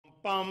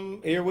Bum.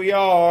 Here we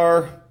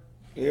are.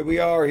 Here we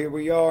are. Here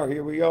we are.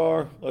 Here we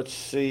are. Let's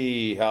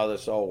see how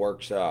this all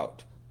works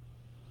out.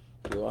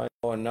 Do I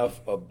know enough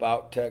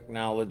about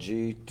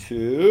technology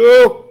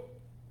to...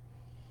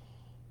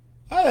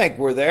 I think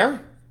we're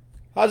there.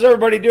 How's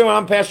everybody doing?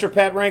 I'm Pastor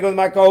Pat Rango with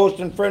my co-host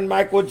and friend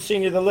Mike Wood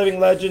Sr., the living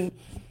legend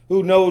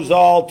who knows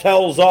all,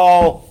 tells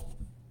all,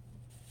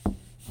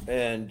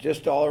 and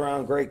just all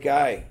around great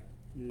guy.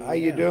 Yeah. How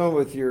you doing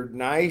with your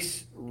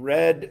nice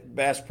red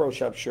Bass Pro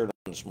Shop shirt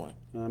on this morning?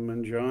 I'm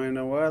enjoying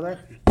the weather.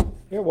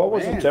 Yeah, what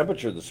was the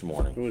temperature this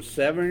morning? It was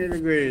 70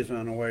 degrees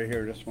on the way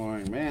here this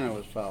morning.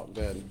 Man, felt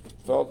good.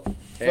 Felt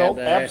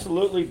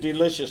absolutely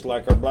delicious,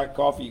 like our black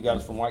coffee you got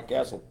us from White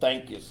Castle.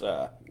 Thank you,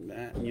 sir.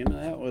 I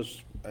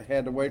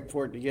had to wait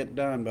for it to get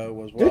done, but it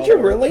was well. Did you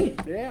really?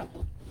 Yeah.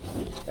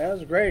 That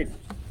was great.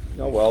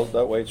 Oh, well,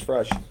 that way it's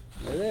fresh.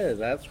 It is.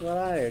 That's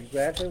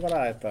exactly what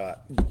I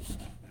thought.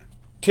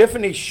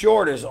 Tiffany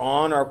Short is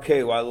on.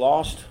 Okay,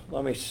 well,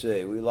 let me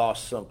see. We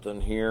lost something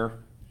here.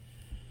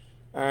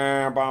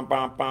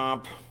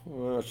 Let's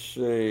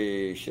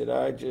see. Should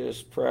I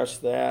just press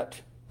that?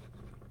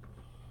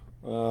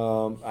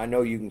 I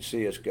know you can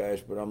see us,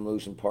 guys, but I'm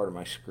losing part of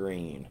my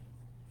screen.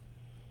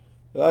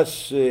 Let's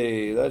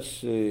see. Let's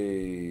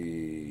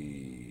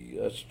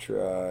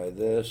try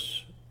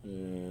this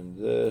and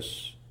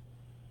this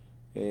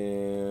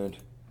and...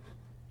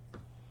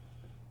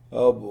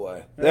 Oh,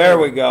 boy. There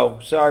we go.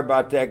 Sorry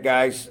about that,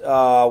 guys.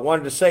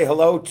 Wanted to say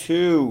hello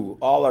to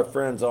all our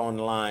friends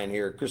online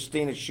here.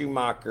 Christina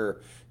Schumacher,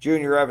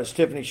 Junior Evans,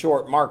 Tiffany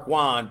Short, Mark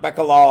Wan,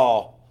 Becca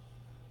Law.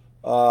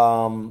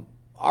 All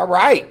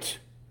right.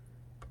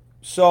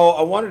 So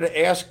I wanted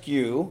to ask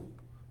you,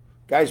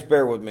 guys,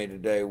 bear with me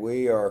today.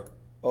 We are,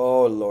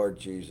 oh, Lord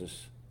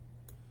Jesus.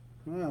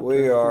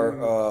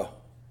 We're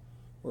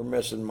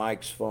missing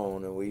Mike's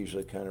phone, and we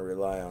usually kind of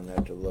rely on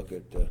that to look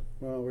at.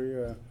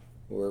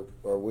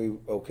 Are we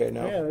okay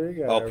now? Yeah, there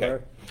you go. Okay.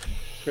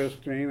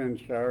 Christina and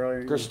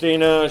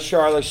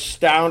Charlie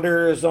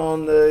Stounder is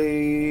on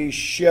the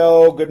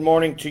show. Good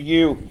morning to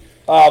you.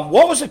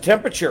 What was the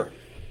temperature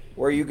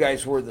where you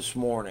guys were this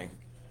morning?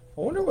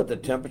 I wonder what the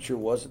temperature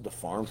was at the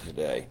farm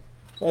today.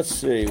 Let's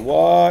see.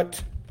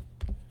 What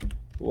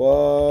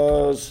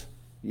was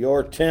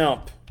your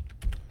temp?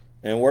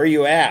 And where are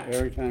you at?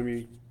 Every time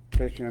you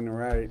click on the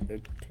right,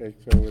 it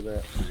takes over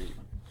that thing.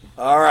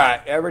 All right.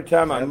 Every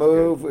time I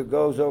move, it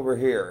goes over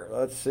here.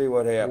 Let's see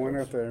what happens. I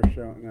wonder if they're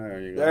showing. There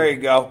you go. There you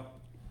go.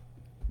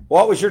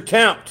 What was your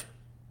tempt?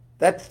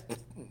 That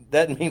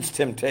means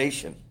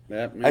temptation.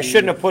 I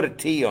shouldn't have put a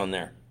T on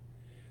there.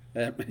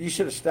 You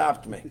should have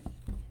stopped me.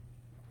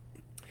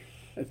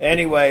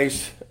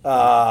 Anyways,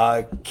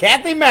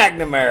 Kathy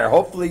McNamara.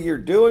 Hopefully you're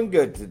doing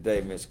good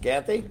today, Miss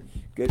Kathy.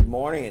 Good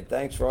morning, and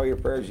thanks for all your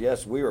prayers.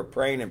 Yes, we were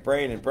praying and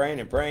praying and praying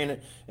and praying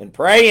and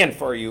praying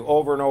for you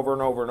over and over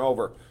and over and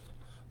over.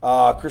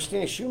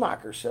 Christina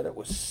Schumacher said it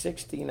was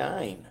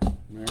 69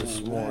 this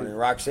morning.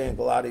 Roxanne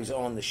Galati's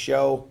on the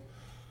show.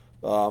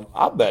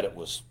 I'll bet it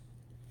was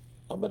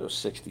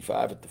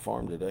 65 at the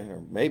farm today,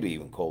 or maybe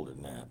even colder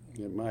than that.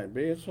 It might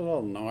be. It's a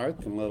little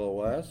north and a little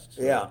west.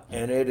 So. Yeah,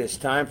 and it is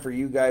time for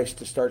you guys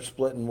to start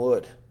splitting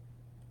wood.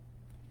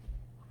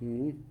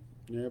 Mm-hmm.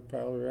 You're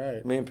probably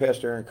right. Me and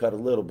Pastor Aaron cut a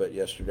little bit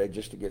yesterday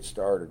just to get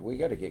started. We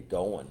got to get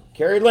going.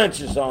 Carrie Lynch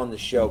is on the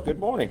show. Good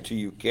morning to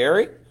you,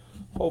 Carrie.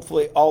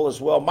 Hopefully all is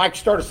well. Mike,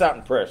 start us out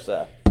in prayer,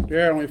 sir.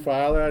 Dear Heavenly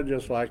Father, I'd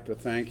just like to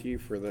thank you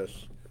for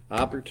this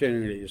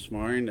opportunity this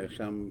morning to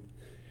come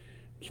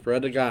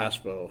spread the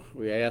gospel.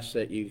 We ask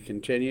that you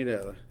continue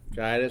to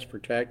guide us,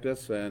 protect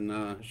us,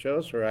 and show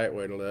us the right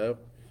way to live.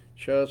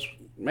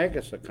 Make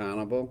us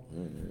accountable.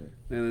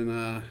 Mm-hmm.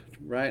 And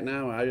right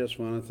now, I just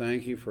want to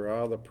thank you for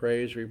all the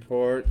praise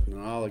report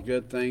and all the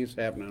good things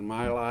happening in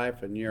my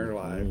life and your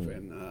life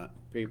and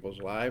people's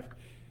life.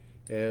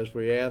 As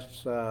we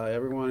ask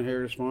everyone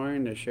here this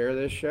morning to share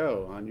this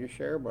show on your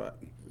share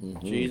button. Mm-hmm.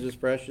 In Jesus'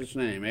 precious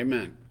name,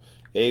 amen.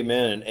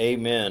 Amen and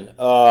amen.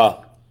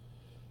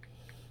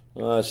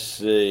 Let's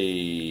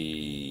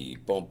see.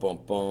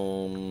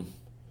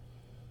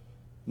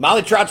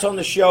 Molly Trott's on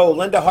the show.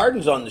 Linda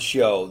Harden's on the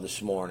show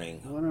this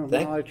morning. I wonder if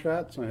Molly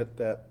Trott's going to hit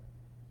that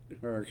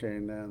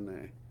hurricane down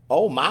there.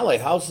 Oh, Molly,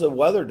 how's the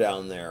weather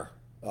down there?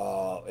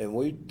 And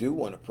we do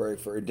want to pray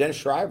for her. Dennis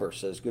Shriver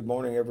says, good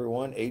morning,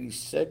 everyone.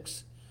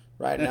 86.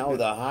 Right now with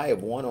a high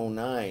of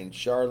 109.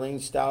 Charlene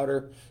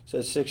Stouter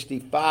says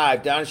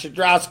 65. Donna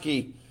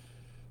Shadrowski,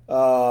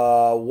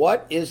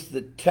 what is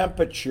the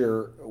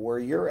temperature where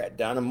you're at?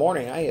 Donna,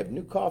 morning. I have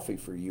new coffee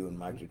for you and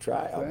Mike to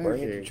try. I'll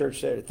bring it to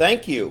church Saturday.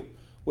 Thank you.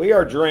 We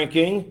are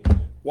drinking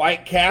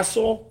White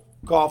Castle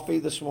coffee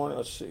this morning.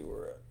 Let's see where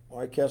we're at.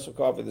 White Castle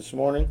coffee this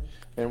morning.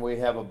 And we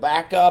have a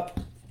backup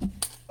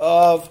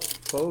of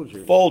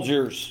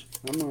Folgers.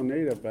 I'm going to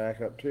need a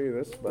backup,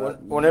 too.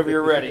 Whenever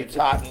you're ready, it's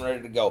hot and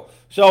ready to go.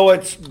 So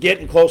it's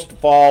getting close to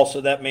fall,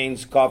 so that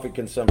means coffee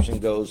consumption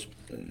goes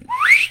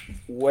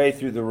way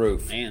through the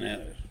roof. Man,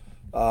 that is.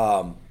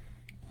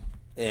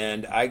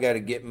 And I got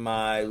to get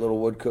my little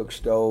wood cook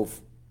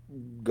stove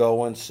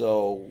going,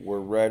 so we're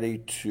ready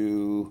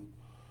to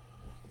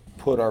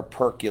put our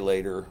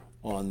percolator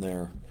on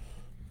there.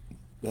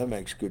 That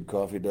makes good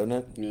coffee, doesn't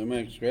it? It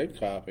makes great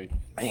coffee.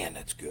 Man,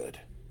 that's good.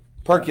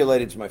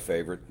 Percolated's my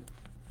favorite,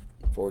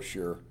 for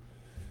sure.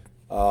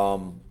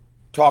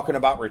 Talking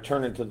about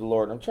returning to the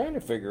Lord. I'm trying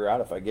to figure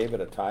out if I gave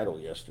it a title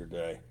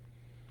yesterday.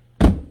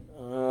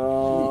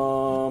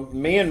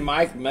 Me and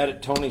Mike met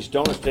at Tony's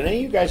Donuts. Did any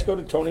of you guys go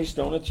to Tony's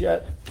Donuts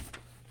yet?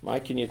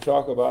 Mike, can you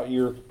talk about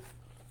your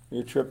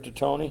trip to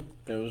Tony?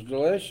 It was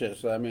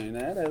delicious. I mean,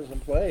 that is a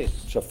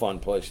place. It's a fun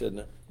place, isn't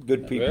it?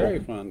 Good people. A very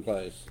fun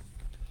place.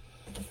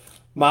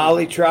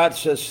 Molly Trott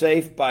says,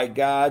 safe by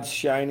God's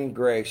shining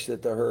grace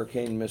that the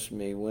hurricane missed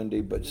me, windy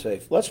but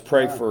safe. Let's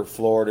pray for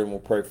Florida, and we'll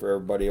pray for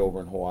everybody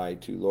over in Hawaii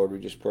too. Lord, we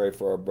just pray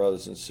for our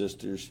brothers and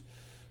sisters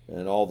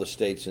and all the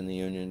states in the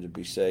union to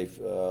be safe.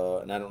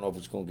 And I don't know if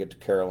it's going to get to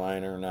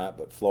Carolina or not,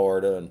 but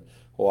Florida and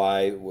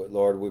Hawaii,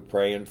 Lord, we're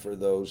praying for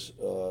those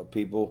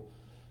people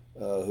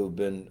who've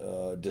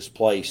been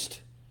displaced,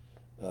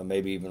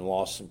 maybe even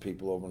lost some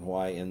people over in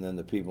Hawaii, and then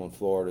the people in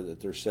Florida, that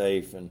they're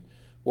safe. And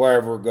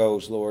wherever it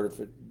goes, Lord, if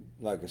it,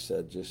 like I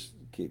said, just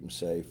keep them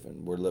safe,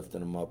 and we're lifting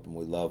them up, and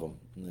we love them,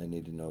 and they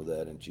need to know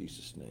that in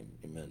Jesus' name.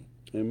 Amen.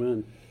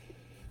 Amen.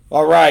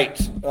 All right.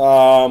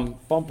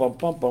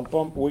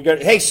 We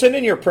got. Hey, send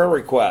in your prayer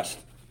request,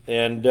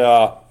 and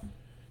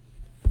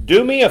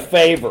do me a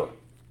favor.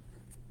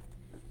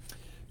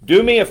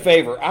 Do me a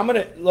favor.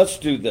 Let's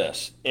do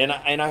this, and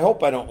I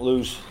hope I don't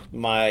lose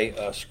my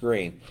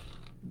screen.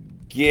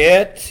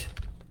 Get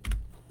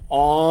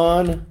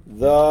on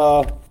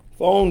the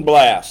phone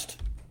blast.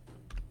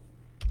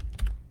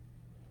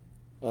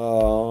 And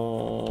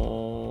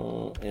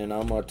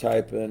I'm going to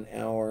type in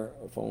our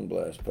phone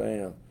blast.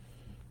 Bam.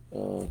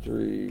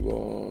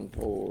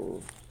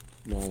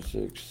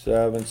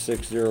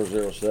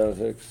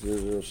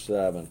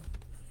 314-967-6007-6007.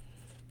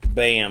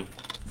 Bam.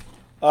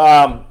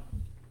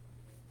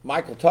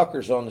 Michael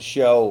Tucker's on the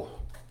show.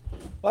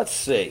 Let's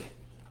see.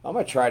 I'm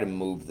going to try to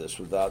move this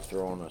without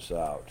throwing us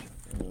out.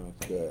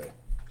 Okay.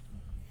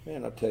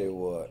 Man, I'll tell you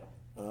what.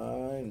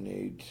 I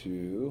need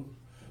to...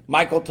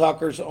 Michael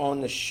Tucker's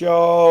on the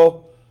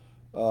show.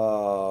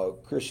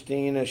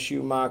 Christina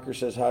Schumacher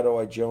says, how do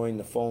I join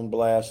the phone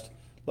blast?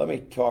 Let me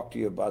talk to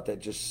you about that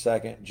just a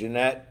second.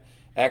 Jeanette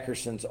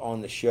Eckerson's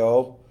on the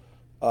show.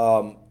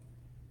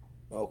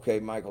 Okay,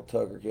 Michael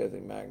Tucker, Kathy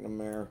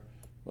McNamara.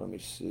 Let me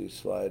see,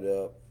 slide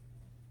up.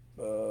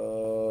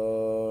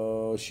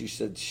 She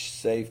said,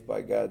 safe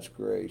by God's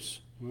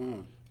grace.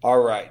 All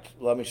right,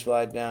 let me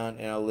slide down,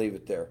 and I'll leave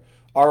it there.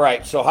 All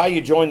right, so how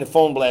you join the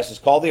phone blast is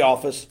call the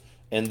office,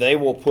 and they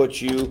will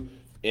put you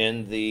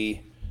in the,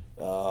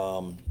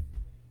 in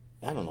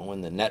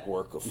the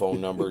network of phone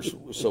numbers,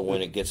 so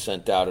when it gets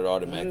sent out, it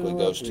automatically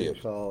goes to you.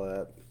 Call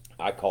that.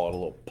 I call it a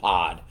little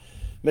pod.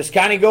 Miss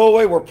Connie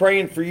Go-Away, we're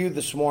praying for you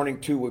this morning,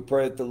 too. We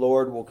pray that the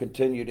Lord will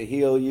continue to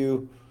heal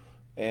you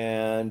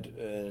and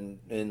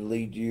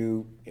lead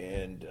you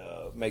and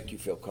make you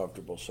feel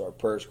comfortable. So our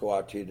prayers go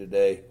out to you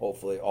today.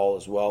 Hopefully all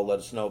is well. Let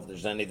us know if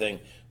there's anything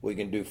we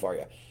can do for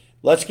you.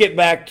 Let's get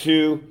back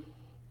to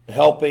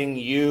helping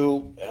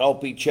you,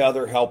 help each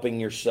other, helping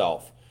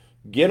yourself.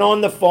 Get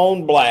on the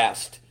phone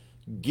blast.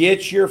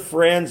 Get your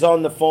friends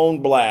on the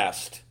phone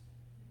blast.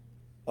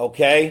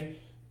 Okay?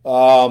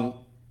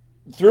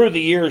 Through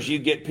the years, you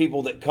get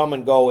people that come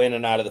and go in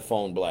and out of the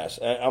phone blast.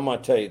 I'm going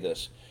to tell you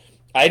this.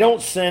 I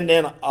don't send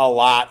a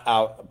lot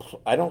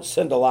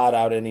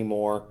out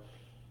anymore,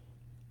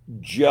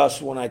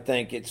 just when I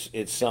think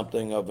it's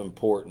something of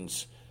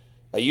importance.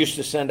 I used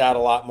to send out a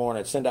lot more, and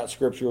I'd send out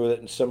scripture with it,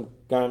 and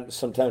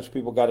sometimes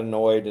people got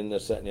annoyed and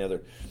this, that, and the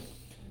other.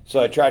 So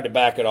I tried to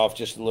back it off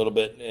just a little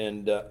bit,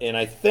 and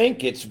I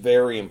think it's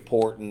very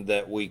important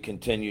that we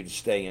continue to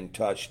stay in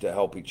touch to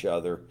help each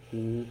other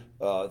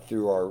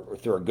through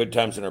our good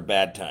times and our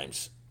bad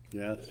times.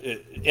 Yes.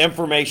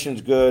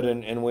 Information's good,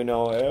 and we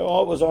know,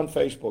 it was on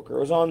Facebook, or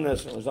it was on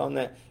this, and it was on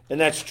that, and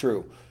that's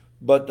true.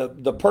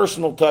 But the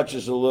personal touch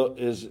is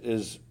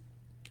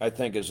I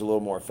think is a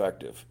little more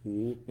effective.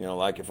 You know,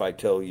 like if I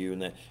tell you,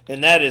 and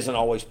that isn't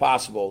always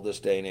possible this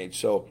day and age.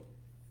 So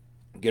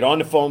get on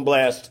the phone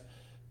blast,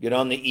 get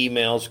on the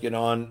emails, get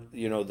on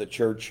the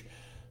church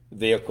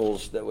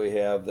vehicles that we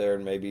have there,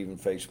 and maybe even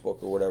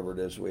Facebook or whatever it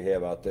is we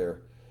have out there,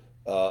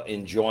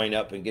 and join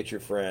up and get your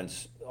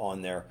friends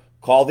on there.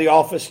 Call the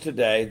office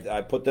today.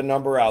 I put the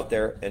number out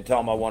there and tell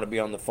them I want to be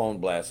on the phone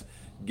blast.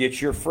 Get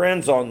your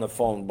friends on the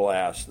phone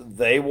blast.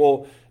 They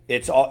will.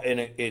 It's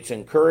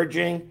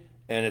encouraging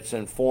and it's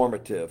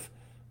informative,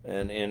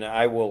 and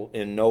I will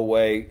in no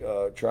way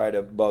try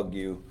to bug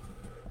you.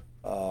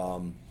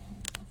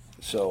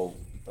 So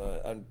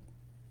I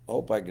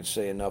hope I could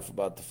say enough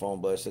about the phone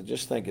blast. I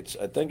think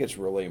it's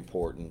really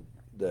important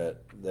that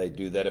they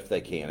do that if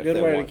they can.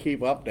 Good way to keep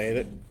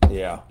updated.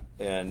 Yeah,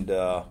 and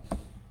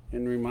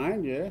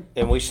remind you.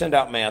 And we send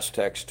out mass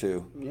text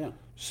too. Yeah.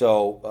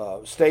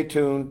 So stay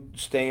tuned,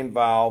 stay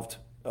involved,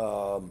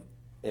 and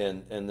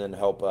then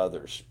help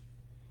others.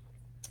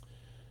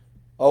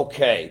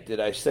 Okay, did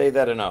I say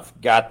that enough?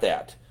 Got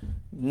that.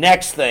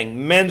 Next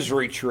thing, men's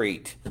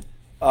retreat.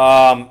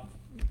 I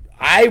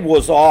I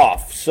was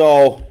off,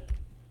 so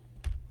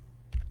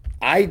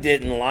I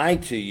didn't lie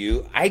to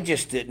you. I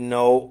just didn't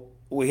know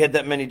we had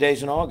that many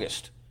days in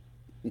August.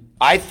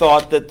 I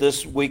thought that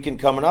this weekend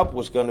coming up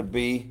was going to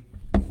be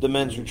the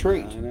men's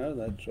retreat. I know,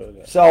 that's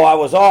what So I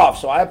was off,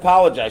 so I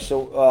apologize.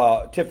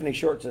 So Tiffany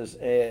Short says,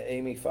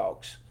 Amy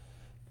Fowkes,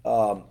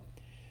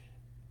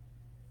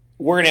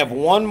 we're going to have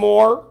one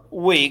more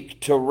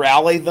week to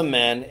rally the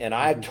men, and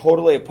I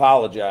totally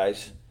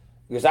apologize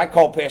because I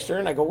called Pastor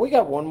and I go, we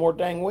got one more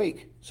dang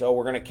week. So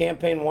we're going to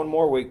campaign one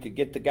more week to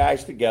get the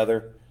guys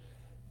together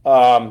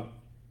and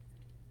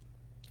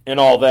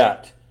all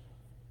that.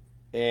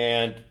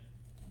 And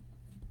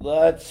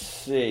let's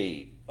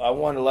see. I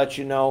want to let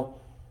you know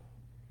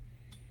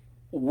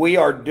we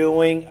are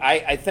doing,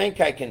 I think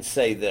I can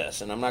say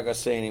this, and I'm not going to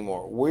say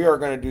anymore. We are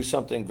going to do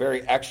something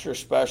very extra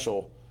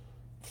special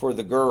for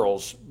the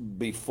girls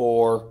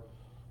before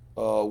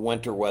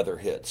winter weather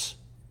hits.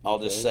 I'll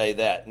just say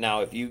that.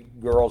 Now, if you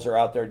girls are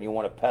out there and you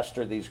want to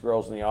pester these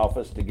girls in the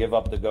office to give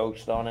up the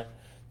ghost on it,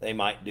 they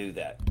might do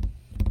that.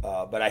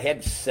 But I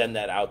had to send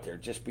that out there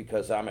just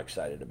because I'm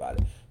excited about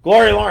it.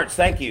 Gloria Lawrence,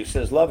 thank you.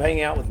 Says, love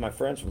hanging out with my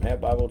friends from Half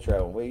Bible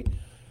Travel. We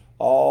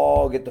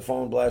all get the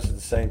phone blast at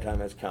the same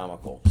time. It's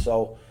comical.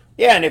 So,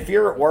 yeah, and if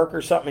you're at work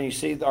or something and you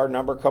see our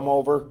number come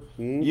over,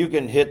 you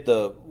can hit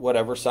the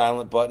whatever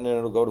silent button and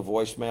it'll go to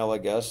voicemail, I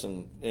guess.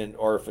 And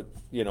or if it,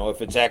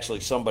 if it's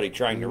actually somebody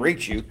trying to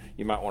reach you,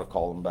 you might want to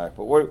call them back.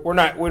 But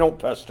we don't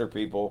pester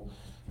people.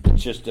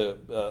 It's just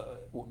a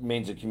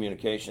means of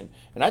communication.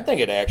 And I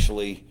think it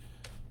actually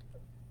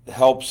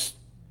helps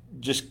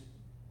just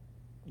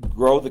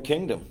grow the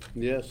kingdom.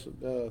 Yes, it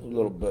does. A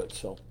little bit.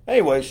 So,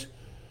 anyways,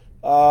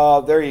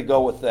 there you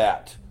go with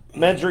that.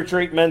 Men's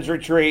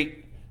retreat.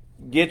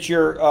 Get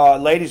your,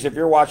 ladies, if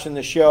you're watching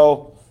the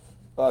show,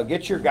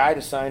 get your guy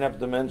to sign up at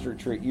the men's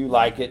retreat. You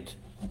like it.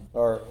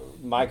 Or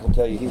Mike will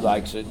tell you he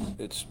likes it.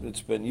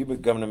 You've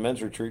been coming to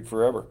men's retreat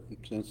forever.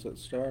 Since it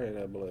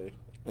started, I believe.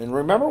 And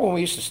remember when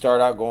we used to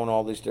start out going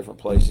all these different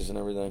places and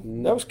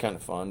everything? That was kind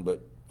of fun,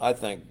 but I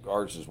think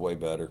ours is way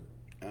better.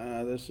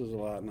 This is a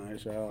lot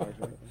nicer. I like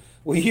it.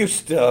 We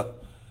used to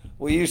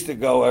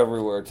go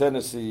everywhere,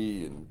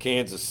 Tennessee and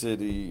Kansas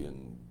City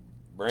and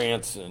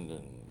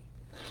Branson,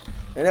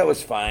 and it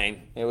was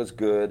fine. It was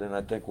good, and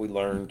I think we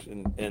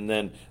learned. And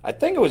then I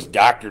think it was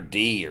Dr.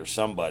 D or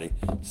somebody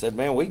said,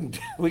 "Man, we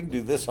can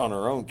do this on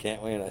our own,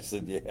 can't we?" And I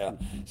said, "Yeah."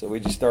 So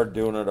we just started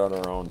doing it on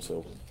our own.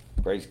 So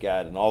praise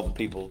God, and all the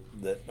people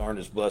that aren't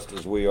as blessed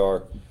as we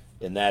are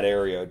in that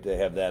area to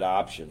have that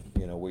option.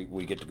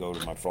 We get to go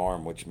to my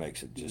farm, which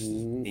makes it just as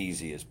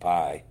easy as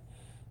pie.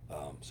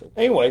 So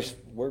anyways,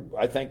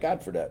 I thank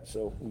God for that.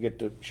 So we get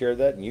to share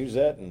that and use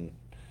that, and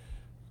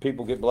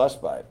people get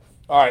blessed by it.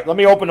 All right, let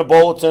me open the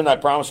bulletin. I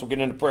promise we'll get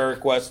into prayer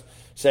requests.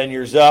 Send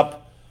yours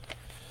up.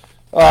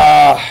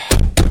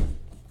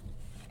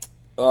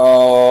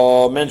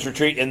 Men's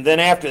retreat, and then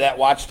after that,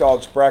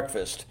 Watchdogs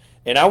breakfast.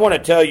 And I want to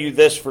tell you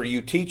this for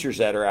you teachers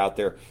that are out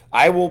there.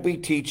 I will be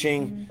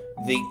teaching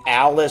the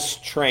ALICE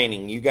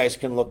training. You guys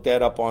can look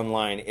that up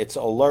online. It's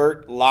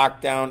alert,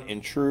 lockdown,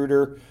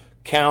 intruder,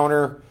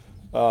 counter,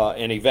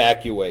 and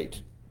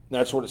evacuate.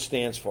 That's what it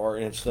stands for.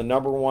 And it's the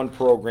 #1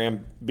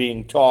 program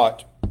being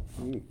taught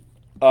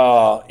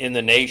in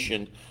the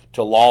nation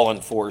to law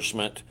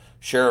enforcement,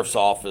 sheriff's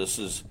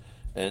offices,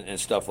 and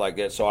stuff like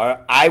that. So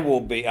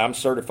I'm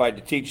certified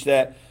to teach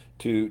that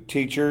to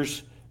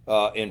teachers.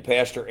 And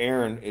Pastor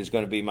Aaron is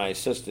going to be my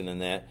assistant in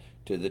that,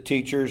 to the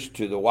teachers,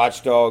 to the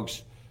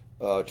watchdogs,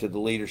 to the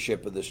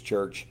leadership of this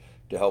church,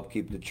 to help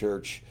keep the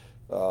church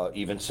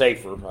even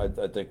safer.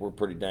 I think we're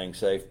pretty dang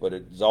safe, but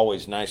it's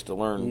always nice to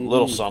learn a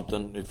little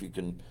something if you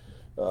can.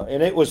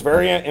 And it was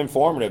very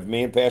informative.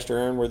 Me and Pastor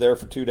Aaron were there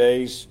for 2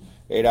 days,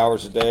 8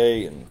 hours a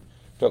day, and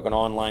took an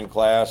online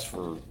class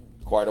for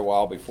quite a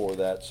while before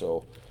that.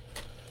 So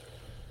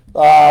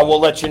we'll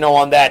let you know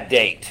on that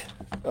date.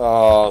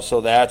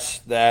 So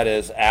that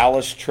is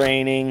ALICE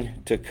training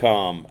to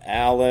come.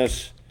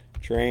 ALICE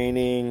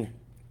training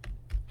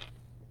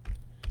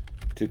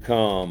to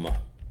come.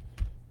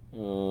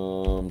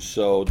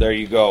 So there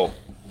you go.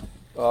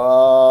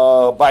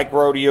 Bike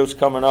rodeo's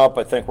coming up.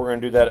 I think we're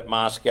going to do that at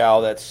Moscow.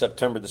 That's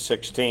September the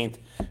 16th.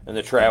 And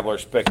the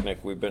Travelers Picnic.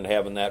 We've been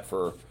having that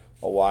for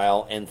a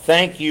while. And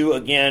thank you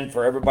again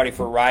for everybody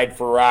for Ride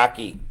for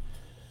Rocky.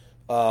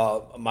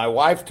 My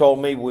wife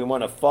told me we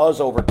won a fuzz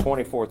over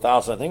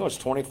 $24,000. I think it was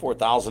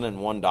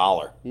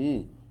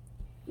 $24,001.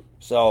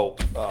 So,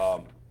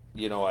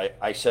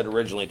 I said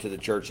originally to the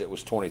church it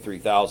was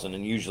 $23,000,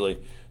 and usually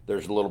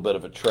there's a little bit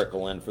of a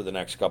trickle in for the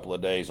next couple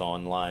of days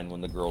online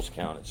when the girls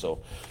count it. So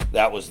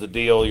that was the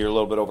deal. You're a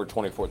little bit over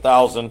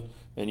 $24,000,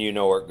 and you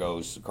know where it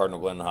goes: Cardinal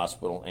Glen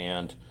Hospital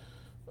and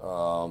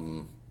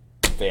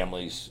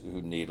families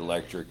who need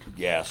electric,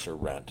 gas, or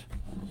rent.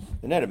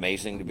 Isn't that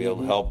amazing to be able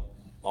to help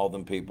all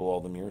them people, all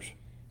them years?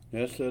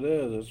 Yes, it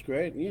is. It's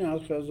great,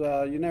 because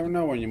you never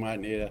know when you might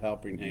need a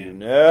helping hand. You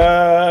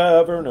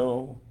never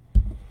know.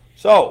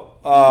 So,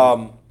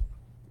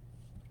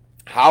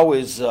 how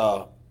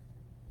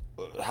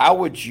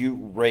would you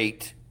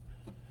rate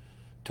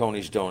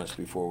Tony's Donuts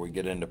before we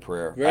get into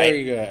prayer.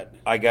 Very good.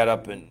 I got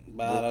up and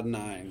About a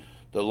 9.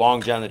 the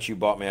Long John that you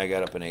bought me, I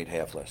got up and ate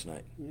half last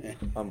night.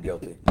 I'm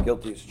guilty.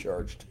 Guilty as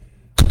charged.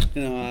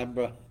 You know, I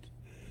brought.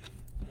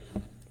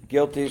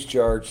 Guilty as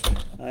charged.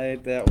 I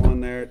ate that one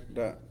there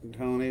at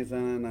Tony's,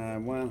 and then I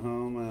went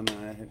home and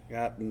I had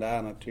gotten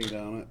down to 2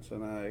 donuts,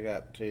 and I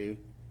got 2.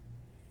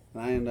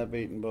 And I ended up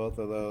eating both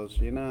of those.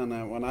 You know, and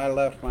then when I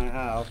left my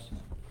house,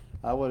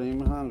 I wasn't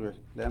even hungry.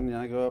 Then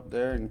I go up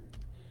there and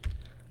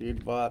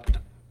you'd bought.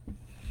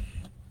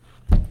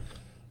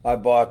 I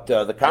bought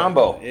the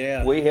combo.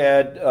 Yeah. We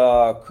had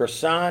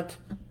croissant,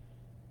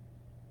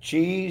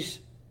 cheese,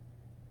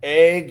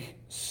 egg,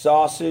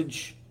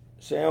 sausage,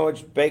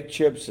 sandwich, baked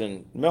chips,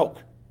 and milk.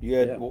 You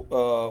had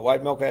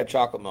white milk, I had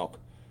chocolate milk.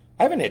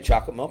 I haven't had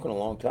chocolate milk in a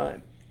long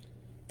time.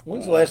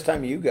 When's the last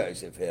time you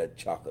guys have had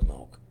chocolate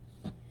milk?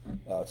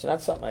 It's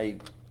not something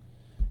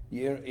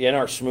in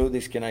our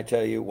smoothies, can I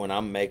tell you, when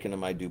I'm making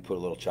them, I do put a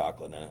little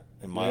chocolate in it.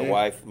 And my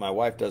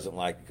wife doesn't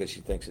like it because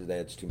she thinks it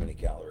adds too many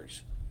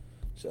calories.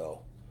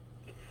 So,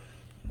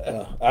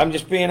 I'm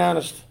just being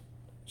honest.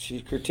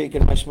 She's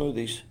critiquing my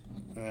smoothies.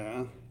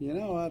 Yeah. You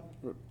know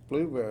what?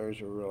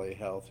 Blueberries are really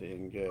healthy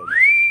and good.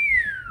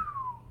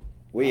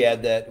 We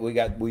add that.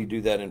 We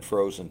do that in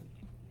frozen.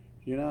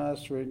 You know, I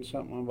was reading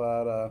something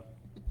about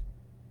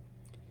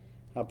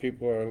how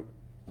people are,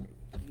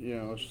 you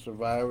know,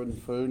 surviving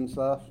food and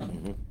stuff.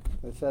 Mm-hmm.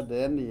 They said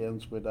the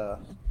Indians would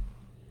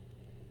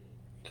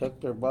cook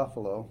their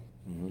buffalo,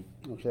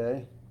 Mm-hmm.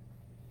 okay,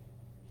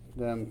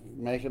 then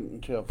make it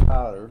into a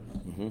powder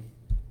Mm-hmm.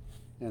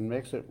 and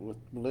mix it with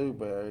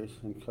blueberries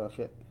and cook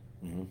it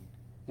Mm-hmm.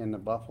 in the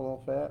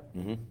buffalo fat,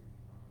 Mm-hmm.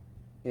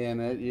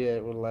 and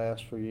it would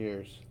last for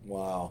years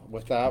Wow.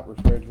 without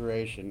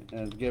refrigeration,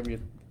 and it'd give you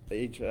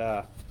each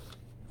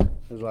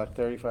is like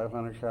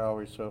 3,500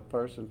 calories, so a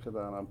person could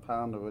on a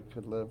pound of it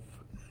could live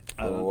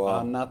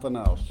on nothing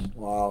else.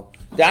 Wow.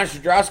 Don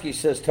Shadrowski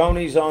says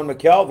Tony's on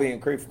McKelvey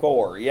and Creve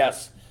Coeur.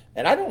 Yes.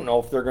 And I don't know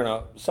if they're going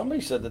to,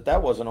 somebody said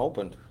that wasn't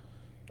opened.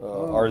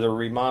 Or they're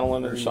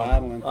remodeling or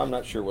something. I'm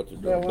not sure what they're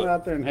doing. That one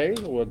out there in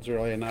Hazelwood's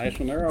really nice,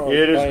 and they're always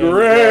It is playing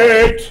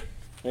great.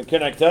 And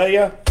can I tell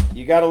you,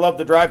 you got to love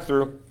the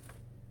drive-through.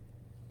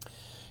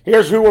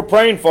 Here's who we're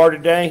praying for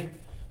today.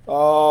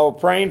 We're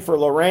praying for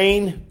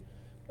Lorraine.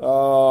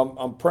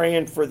 I'm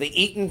praying for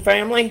the Eaton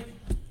family.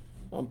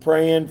 I'm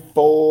praying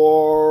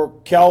for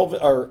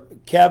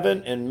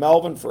Kevin and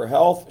Melvin for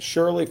health.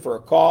 Shirley for a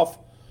cough.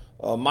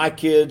 My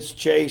kids,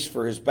 Chase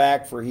for his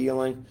back for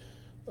healing.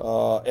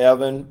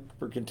 Evan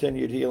for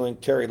continued healing.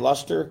 Terry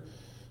Luster.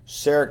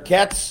 Sarah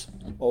Ketz,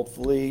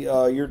 hopefully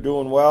you're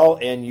doing well.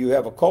 And you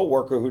have a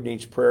co-worker who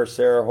needs prayer,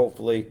 Sarah.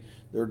 Hopefully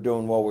they're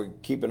doing well. We're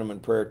keeping them in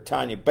prayer.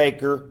 Tanya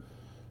Baker,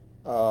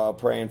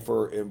 praying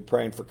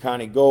for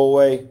Connie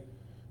Galway.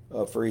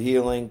 For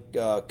healing.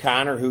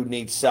 Connor, who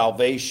needs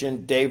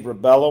salvation. Dave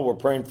Rebello, we're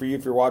praying for you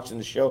if you're watching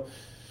the show.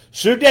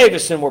 Sue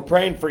Davison, we're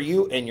praying for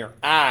you and your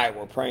eye.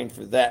 We're praying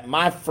for that.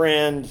 My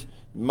friend,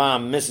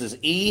 Mom, Mrs.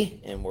 E,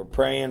 and we're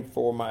praying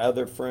for my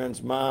other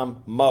friend's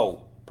mom,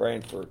 Mo.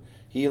 Praying for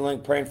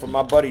healing. Praying for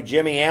my buddy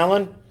Jimmy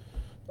Allen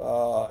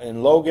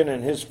and Logan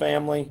and his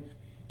family.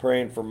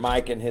 Praying for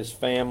Mike and his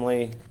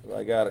family.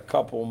 I got a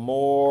couple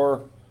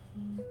more.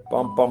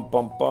 Bump, bump,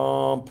 bump,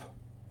 bump.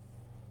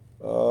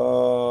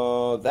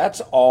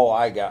 That's all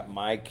I got,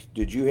 Mike.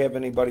 Did you have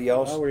anybody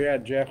else? Oh, we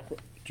had Jeff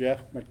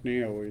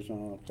McNeil. He's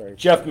on up there.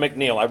 Jeff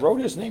McNeil. I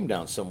wrote his name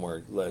down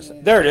somewhere.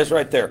 There it is,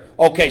 right there.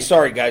 Okay,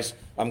 sorry, guys.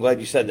 I'm glad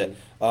you said that.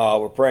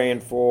 We're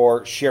praying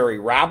for Sherry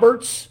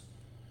Roberts.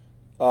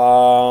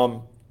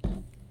 So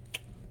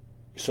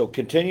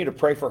continue to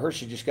pray for her.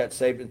 She just got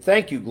saved. And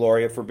thank you,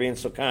 Gloria, for being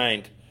so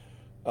kind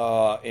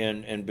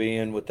and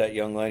being with that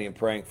young lady and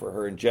praying for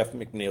her. And Jeff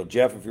McNeil.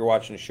 Jeff, if you're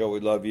watching the show, we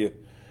love you.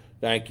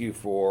 Thank you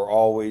for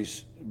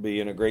always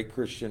being a great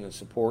Christian and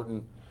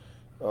supporting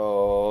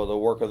the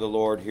work of the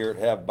Lord here at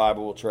Have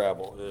Bible Will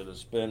Travel. It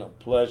has been a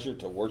pleasure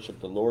to worship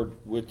the Lord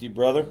with you,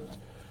 brother.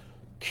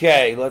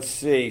 Okay, let's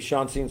see.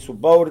 Shawnteen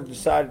Swoboda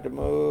decided to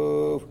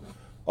move.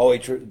 Oh, he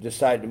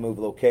decided to move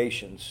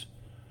locations.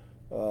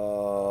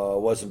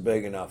 Wasn't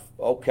big enough.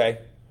 Okay.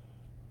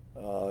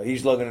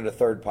 He's looking at a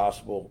third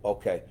possible.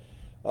 Okay.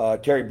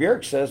 Terry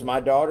Bjork says,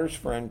 my daughter's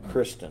friend,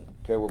 Kristen.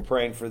 Okay, we're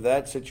praying for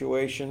that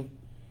situation.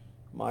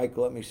 Mike,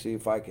 let me see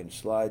if I can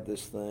slide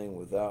this thing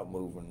without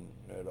moving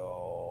at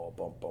all.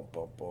 Bump, bump,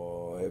 bump,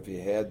 bump. Have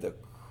you had the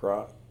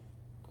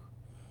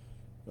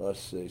let's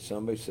see.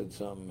 Somebody said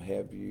something.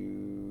 Have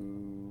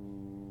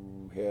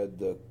you had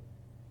the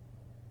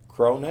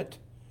cronut?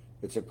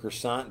 It's a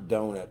croissant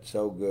donut.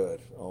 So good.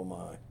 Oh,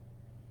 my.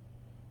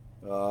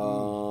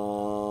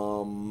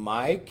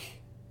 Mike,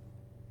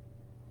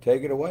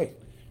 take it away.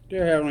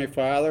 Dear Heavenly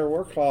Father,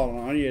 we're calling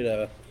on you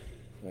to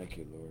Thank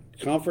you, Lord.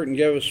 comfort and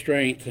give us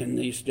strength in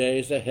these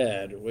days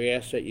ahead. We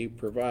ask that you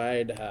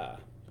provide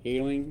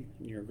healing,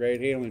 your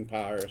great healing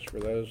powers for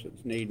those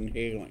that's needing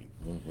healing.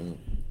 Mm-hmm.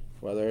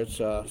 Whether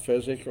it's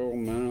physical,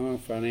 mental,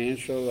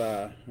 financial,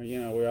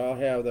 we all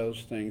have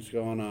those things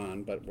going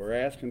on, but we're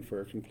asking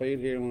for a complete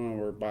healing of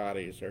our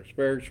bodies, our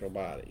spiritual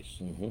bodies.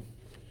 Mm-hmm.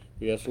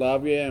 We just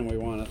love you, and we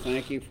want to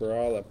thank you for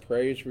all the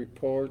praise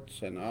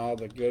reports and all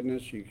the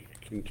goodness you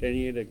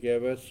continue to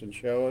give us and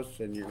show us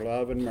in your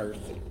love and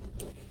mercy.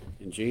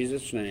 In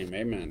Jesus' name,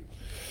 amen.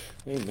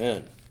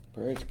 Amen.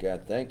 Praise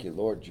God. Thank you,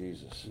 Lord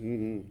Jesus.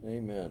 Mm-hmm.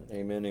 Amen.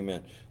 Amen.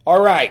 Amen.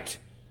 All right.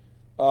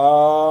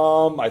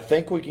 I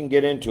think we can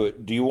get into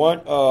it. Do you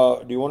want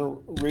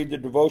to read the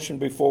devotion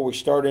before we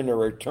start into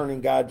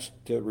returning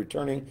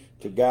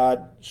to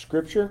God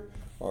scripture,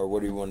 or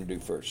what do you want to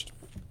do first?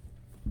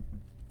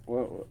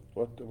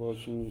 What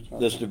devotion are you talking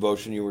This about?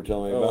 devotion you were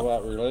telling me about?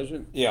 About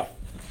religion? Yeah.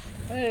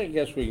 I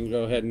guess we can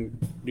go ahead and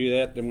do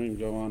that, then we can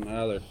go on to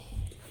other.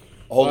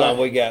 Hold on,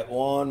 we got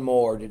one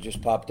more that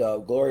just popped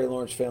up. Gloria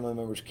Lawrence family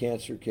members,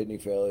 cancer, kidney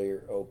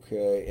failure.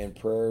 Okay, and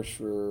prayers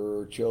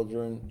for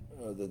children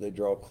that they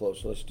draw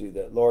close. Let's do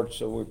that, Lord.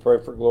 So we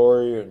pray for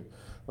Gloria and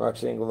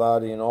Roxanne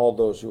Galati and all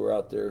those who are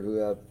out there who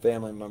have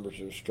family members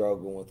who are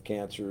struggling with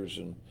cancers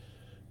and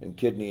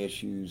kidney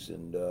issues,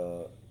 and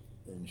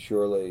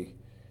surely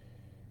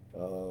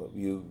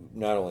you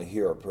not only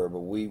hear our prayer, but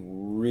we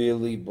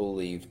really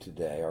believe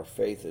today. Our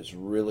faith is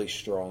really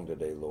strong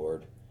today,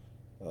 Lord.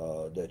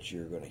 That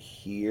you're going to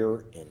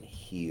hear and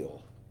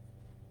heal.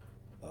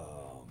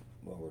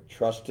 We're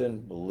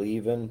trusting,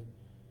 believing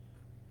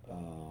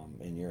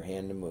in your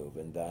hand to move.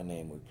 In thy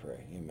name we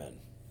pray. Amen.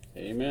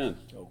 Amen.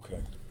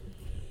 Okay.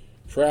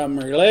 From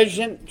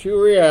religion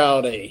to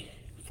reality.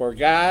 For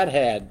God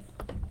had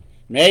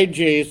made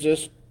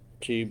Jesus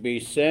to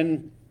be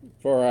sin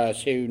for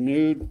us who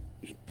knew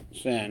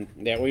sin,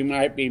 that we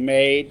might be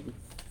made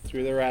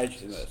through the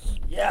righteousness.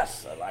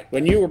 Yes, I like that.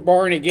 When you were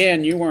born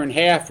again, you weren't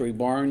half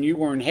reborn. You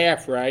weren't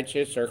half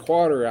righteous or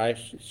quarter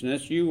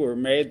righteousness. You were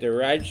made the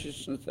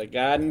righteousness of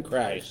God in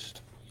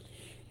Christ.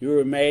 You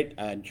were made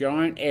a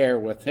joint heir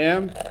with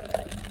Him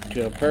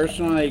to a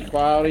personal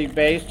equality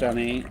based on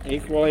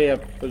equality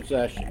of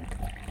possession.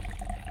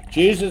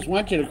 Jesus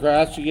went to the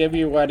cross to give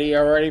you what He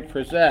already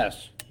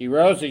possessed. He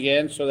rose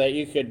again so that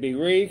you could be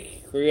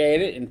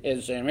recreated in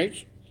His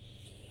image.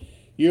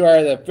 You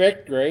are the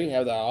victory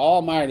of the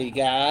Almighty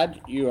God.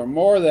 You are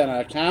more than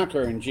a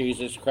conqueror in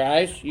Jesus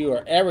Christ. You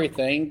are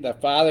everything the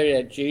Father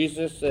that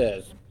Jesus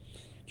is.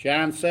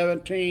 John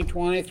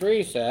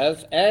 17:23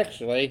 says,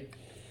 actually,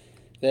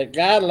 that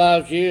God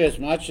loves you as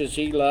much as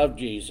He loved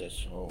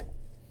Jesus. Oh.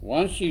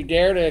 Once you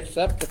dare to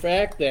accept the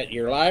fact that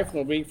your life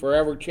will be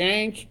forever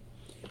changed,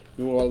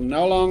 you will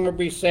no longer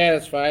be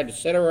satisfied to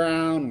sit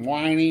around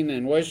whining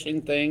and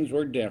wishing things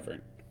were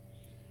different.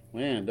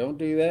 Man, don't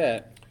do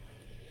that.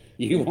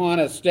 You want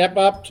to step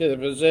up to the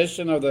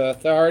position of the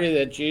authority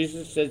that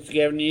Jesus has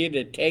given you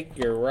to take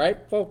your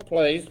rightful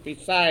place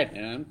beside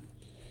Him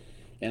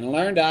and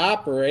learn to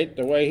operate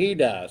the way He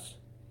does.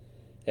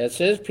 As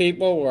His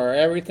people, we're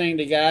everything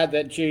to God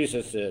that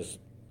Jesus is.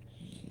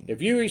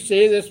 If you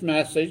receive this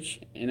message,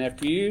 and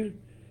if you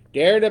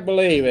dare to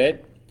believe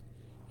it,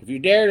 if you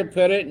dare to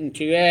put it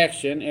into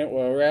action, it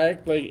will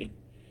radically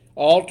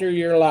alter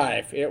your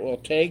life. It will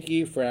take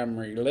you from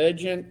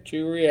religion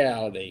to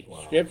reality.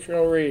 Wow.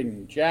 Scriptural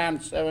reading, John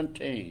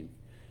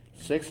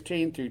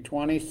 17:16 through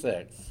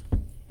 26.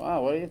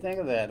 Wow, what do you think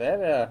of that?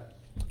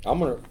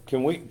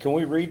 Can we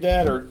read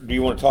that, or do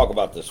you want to talk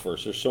about this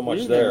first? There's so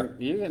much there.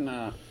 You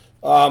can.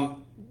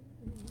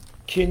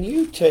 Can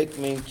you take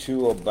me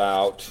to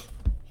about?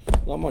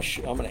 I'm going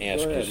to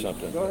ask you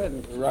something. Go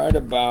ahead. Right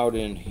about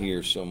in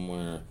here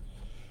somewhere.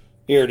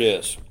 Here it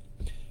is.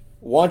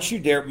 Once you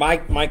dare,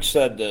 Mike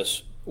said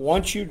this,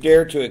 once you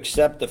dare to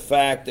accept the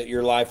fact that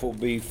your life will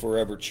be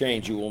forever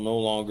changed, you will no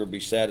longer be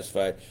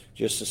satisfied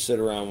just to sit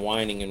around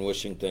whining and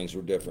wishing things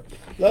were different.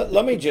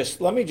 Let me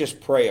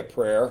just pray a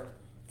prayer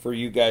for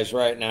you guys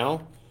right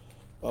now.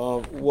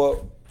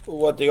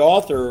 What the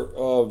author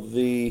of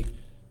the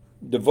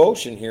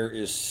devotion here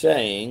is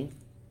saying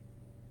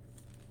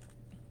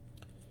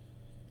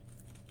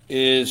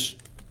is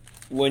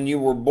when you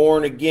were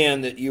born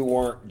again, that you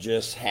weren't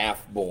just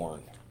half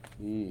born.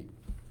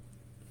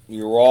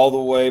 You were all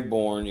the way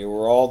born. You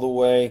were all the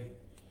way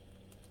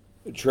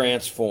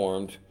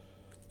transformed.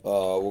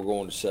 We're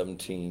going to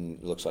 17,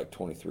 looks like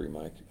 23,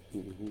 Mike.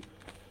 Mm-hmm.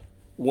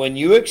 When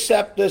you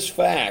accept this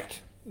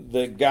fact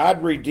that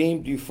God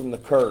redeemed you from the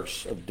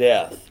curse of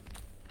death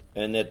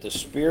and that the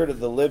Spirit of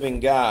the living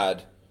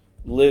God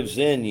lives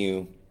in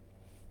you,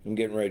 I'm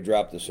getting ready to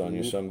drop this on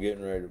you, so I'm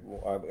getting ready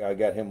to, I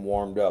got him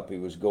warmed up. He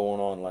was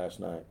going on last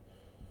night.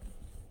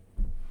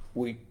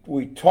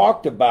 We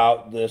talked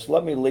about this.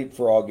 Let me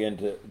leapfrog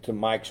into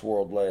Mike's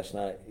world last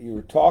night. You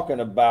were talking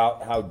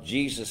about how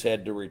Jesus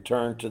had to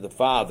return to the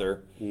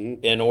Father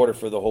in order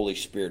for the Holy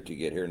Spirit to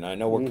get here. And I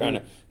know we're kind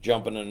of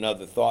jumping in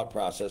another thought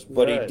process,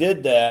 but He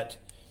did that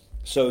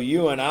so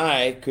you and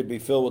I could be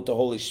filled with the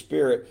Holy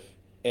Spirit.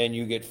 And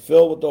you get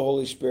filled with the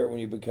Holy Spirit when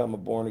you become a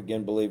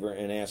born-again believer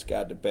and ask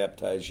God to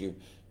baptize you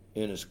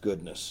in His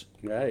goodness.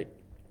 Right.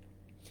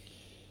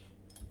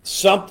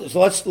 So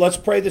let's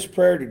pray this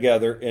prayer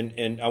together,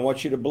 and I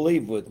want you to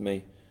believe with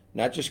me,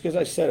 not just because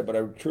I said it, but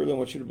I truly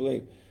want you to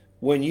believe.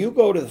 When you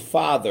go to the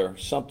Father,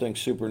 something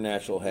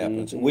supernatural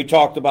happens. We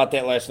talked about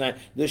that last night.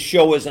 This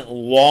show isn't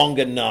long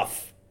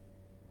enough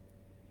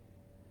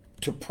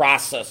to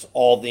process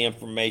all the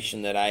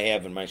information that I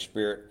have in my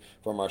spirit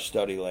from our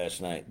study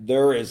last night.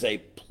 There is a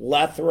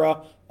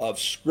plethora of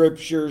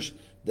scriptures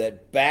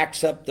that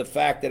backs up the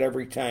fact that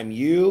every time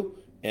you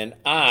and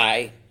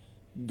I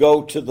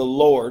go to the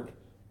Lord,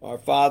 our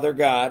Father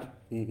God,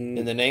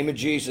 in the name of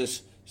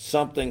Jesus,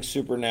 something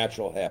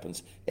supernatural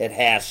happens. It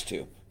has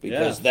to,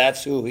 because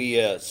that's who he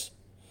is.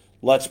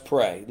 Let's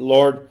pray.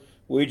 Lord,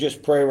 we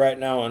just pray right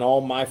now, and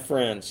all my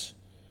friends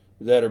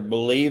that are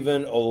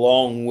believing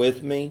along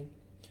with me,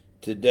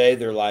 today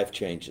their life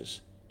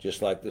changes,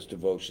 just like this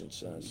devotion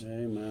says.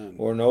 Amen.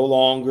 We're no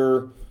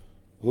longer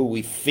who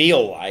we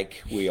feel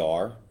like we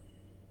are.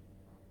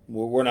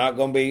 We're not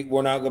going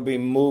to be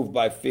moved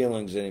by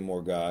feelings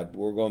anymore, God.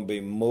 We're going to be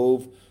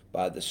moved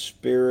by the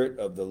Spirit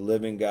of the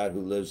living God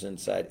who lives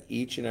inside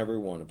each and every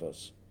one of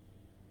us.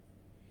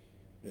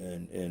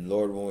 And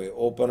Lord, when we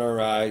open our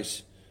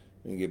eyes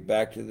and get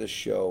back to the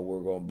show,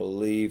 we're going to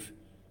believe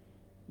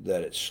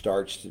that it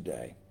starts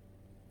today.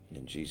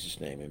 In Jesus'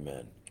 name,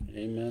 amen.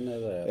 Amen to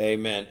that.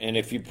 Amen. And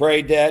if you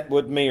prayed that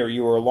with me, or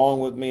you were along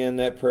with me in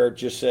that prayer,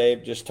 just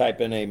type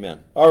in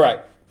amen. All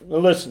right. Now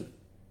listen.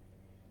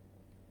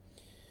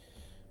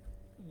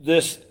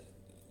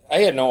 I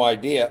had no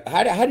idea.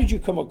 How did you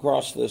come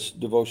across this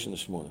devotion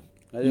this morning?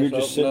 You were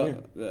just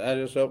sitting here? I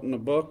just opened the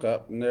book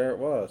up, and there it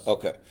was.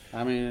 Okay.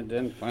 I mean, it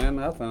didn't plan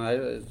nothing.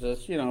 It's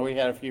just, we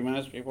had a few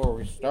minutes before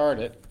we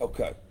started.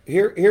 Okay.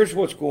 Here's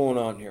what's going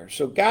on here.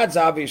 So God's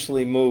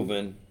obviously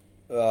moving,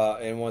 and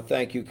I want to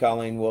thank you,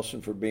 Colleen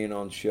Wilson, for being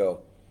on the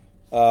show.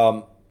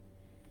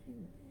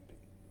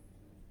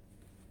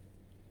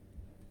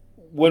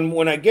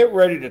 When I get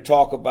ready to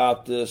talk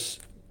about this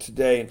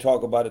today and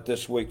talk about it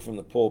this week from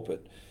the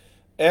pulpit,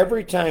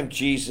 every time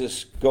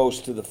Jesus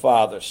goes to the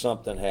Father,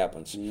 something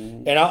happens.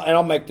 Mm-hmm. And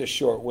I'll make this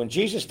short. When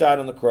Jesus died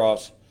on the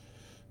cross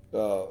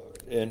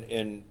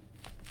and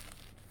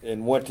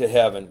went to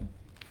heaven,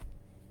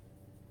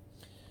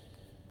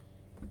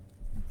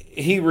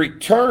 he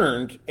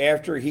returned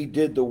after he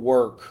did the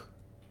work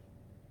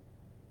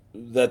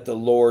that the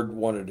Lord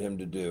wanted him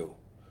to do,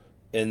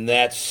 and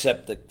that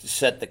set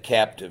the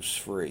captives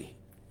free.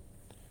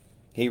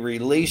 He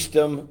released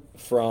them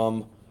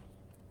from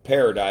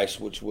paradise,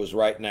 which was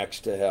right next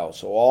to hell.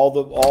 So all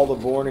the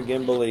born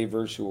again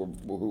believers who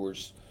were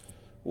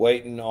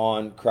waiting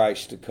on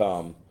Christ to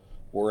come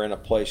were in a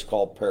place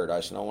called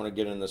paradise. And I want to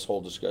get in this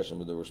whole discussion,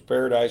 but there was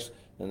paradise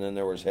and then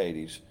there was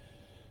Hades.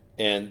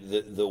 And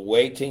the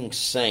waiting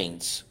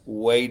saints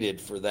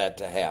waited for that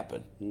to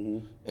happen.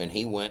 Mm-hmm. And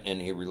he went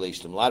and he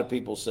released them. A lot of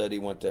people said he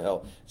went to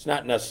hell. It's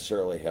not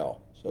necessarily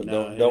hell. So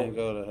no, don't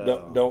go to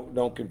hell.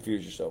 Don't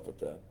confuse yourself with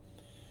that.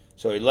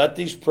 So he let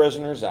these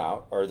prisoners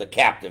out, or the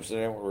captives,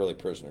 they weren't really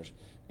prisoners,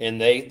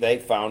 and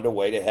they found a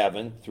way to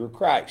heaven through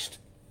Christ.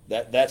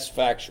 That's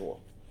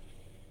factual.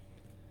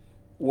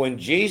 When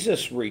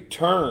Jesus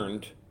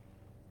returned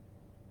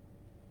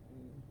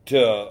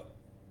to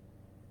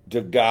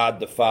God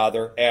the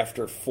Father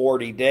after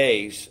 40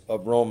 days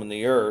of roaming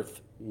the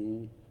earth,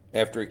 mm-hmm.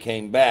 after he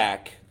came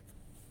back,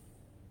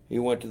 he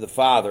went to the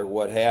Father.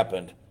 What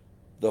happened?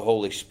 The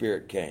Holy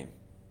Spirit came.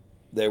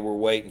 They were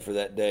waiting for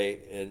that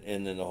day,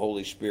 and then the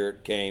Holy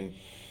Spirit came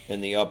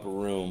in the upper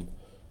room,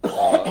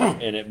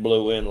 and it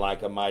blew in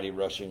like a mighty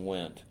rushing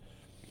wind.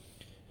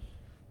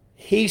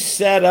 He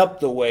set up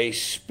the way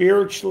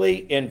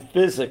spiritually and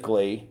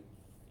physically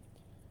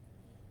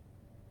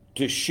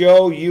to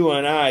show you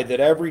and I that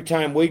every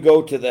time we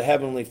go to the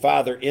Heavenly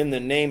Father in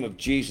the name of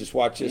Jesus,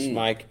 watch this,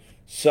 Mike,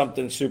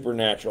 something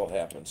supernatural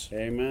happens.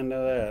 Amen to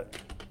that.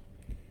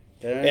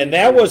 And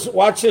that was,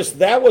 watch this,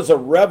 that was a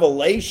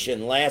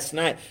revelation last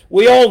night.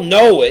 We all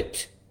know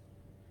it.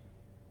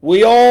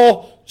 We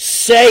all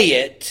say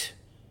it.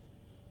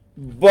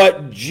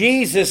 But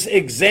Jesus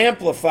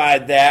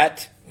exemplified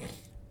that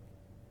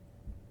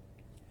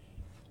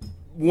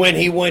when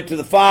he went to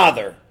the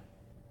Father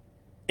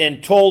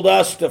and told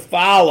us to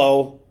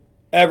follow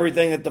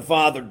everything that the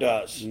Father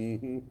does.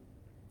 Mm-hmm.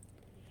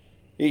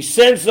 He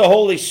sends the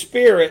Holy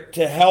Spirit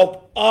to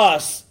help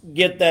us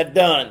get that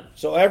done.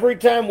 So every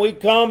time we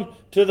come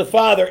to the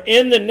Father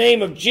in the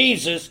name of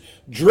Jesus,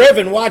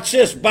 driven, watch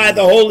this, by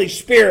the Holy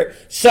Spirit,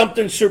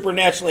 something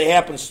supernaturally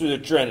happens through the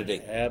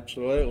Trinity.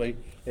 Absolutely.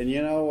 And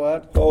you know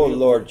what? Oh,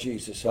 Lord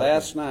Jesus.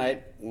 Last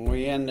night, when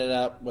we ended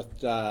up with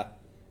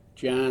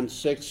John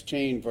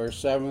 16, verse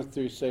 7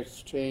 through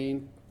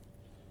 16,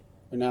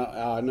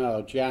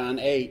 John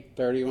 8,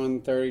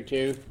 31, 32,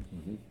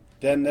 mm-hmm.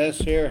 Then this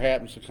here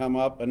happens to come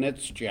up, and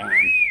it's John.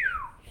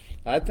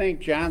 I think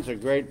John's a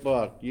great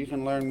book. You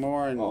can learn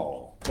more in the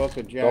book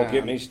of John. Don't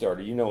get me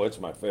started. You know it's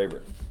my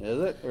favorite.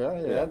 Is it?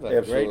 Really? Yeah,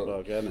 that's a great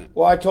book, isn't it?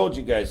 Well, I told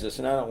you guys this,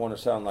 and I don't want to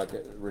sound like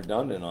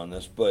redundant on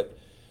this, but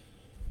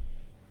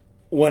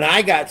when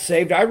I got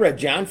saved, I read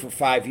John for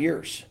 5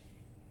 years.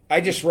 I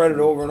just read it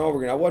over and over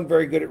again. I wasn't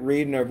very good at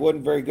reading. I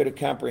wasn't very good at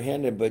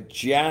comprehending, but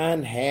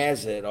John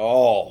has it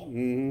all.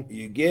 Mm-hmm.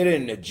 You get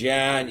into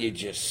John, you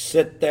just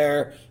sit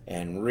there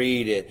and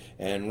read it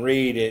and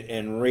read it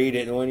and read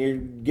it. And when you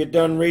get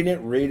done reading it,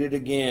 read it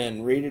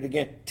again, read it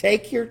again.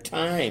 Take your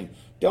time.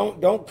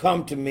 Don't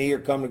come to me or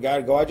come to God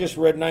and go, I just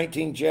read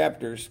 19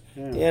 chapters.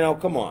 Yeah.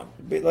 Come on.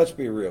 Let's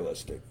be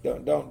realistic.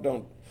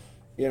 Don't,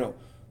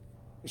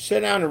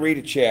 sit down and read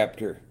a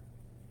chapter.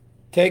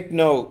 Take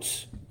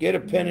notes. Get a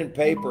pen and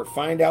paper.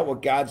 Find out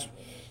what God's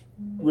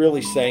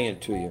really saying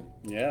to you.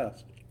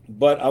 Yes.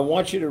 But I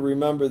want you to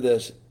remember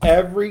this: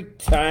 every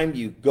time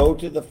you go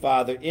to the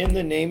Father in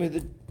the name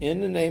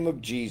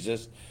of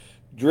Jesus,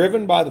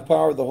 driven by the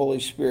power of the Holy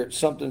Spirit,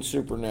 something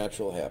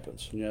supernatural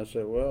happens. Yes,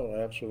 it will.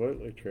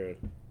 Absolutely true.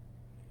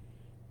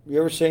 You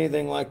ever see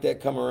anything like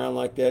that come around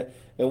like that?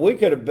 And we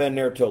could have been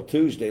there till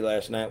Tuesday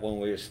last night when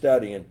we were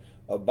studying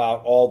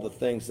about all the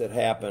things that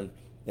happen,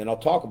 and I'll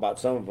talk about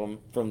some of them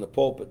from the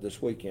pulpit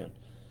this weekend.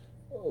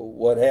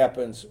 What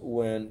happens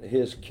when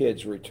his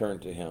kids return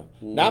to him?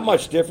 Not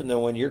much different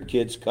than when your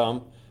kids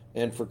come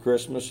and for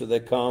Christmas or they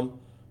come.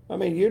 I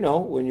mean,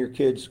 when your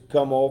kids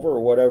come over or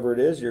whatever it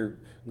is, your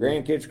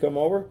grandkids come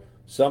over,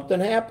 something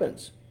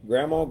happens.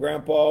 Grandma,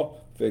 grandpa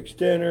fix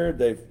dinner.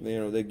 They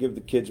give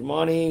the kids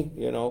money.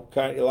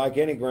 Kind of like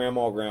any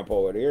grandma, or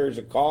grandpa would. Here's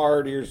a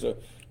card. Here's a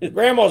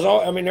grandma's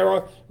all. I mean,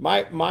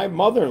 my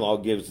mother-in-law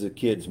gives the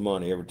kids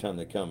money every time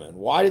they come in.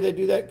 Why do they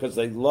do that? Because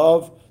they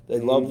love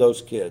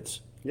those kids.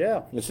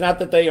 Yeah. It's not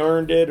that they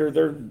earned it or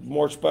they're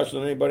more special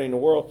than anybody in the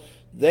world.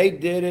 They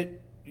did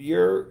it.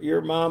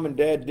 Your mom and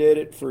dad did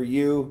it for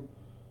you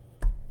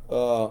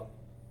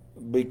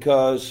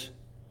because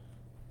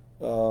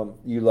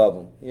you love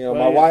them.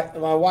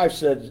 My wife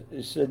said,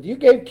 you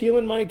gave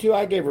Keelan money too?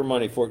 I gave her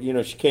money for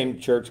it. She came to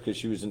church because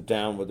she was in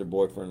town with her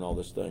boyfriend and all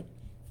this thing.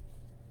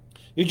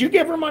 Did you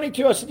give her money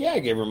too? I said, yeah, I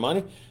gave her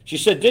money. She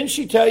said, didn't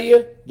she tell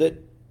you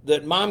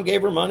that mom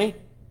gave her money?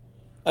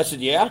 I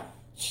said, yeah.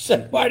 She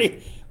said,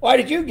 why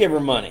did you give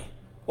her money?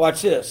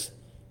 Watch this.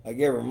 I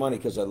gave her money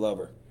because I love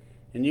her.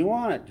 And you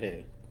want it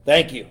to.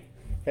 Thank you.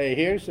 Hey,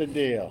 here's the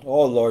deal.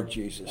 Oh, Lord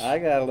Jesus. I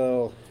got a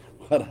little,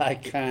 what I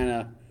kind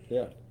of...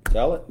 Yeah,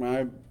 tell it.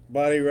 My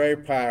buddy Ray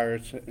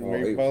Powers, and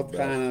we both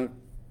kind of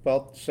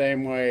felt the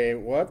same way.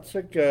 What's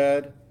the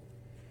good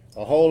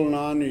of holding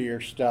on to your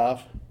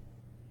stuff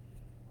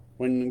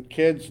when the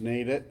kids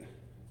need it,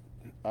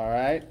 all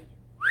right?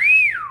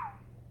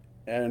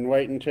 And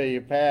wait until you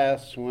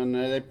pass when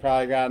they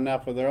probably got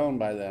enough of their own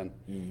by then.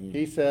 Mm-hmm.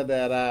 He said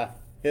that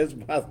his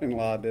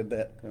mother-in-law did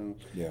that to him.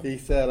 Yeah. He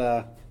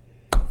said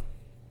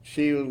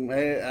she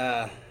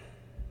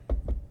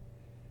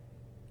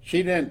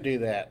didn't do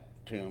that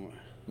to him.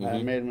 Mm-hmm.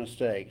 I made a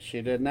mistake.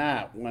 She did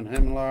not. When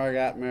him and Laura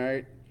got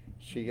married,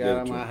 she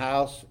got him a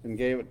house and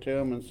gave it to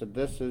him and said,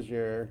 this is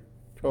your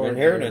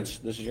inheritance.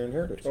 This is your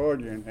inheritance.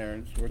 Toward your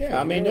inheritance.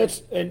 Yeah, I mean,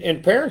 it's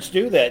and parents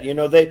do that.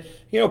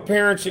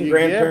 Parents and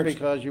grandparents. Give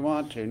because you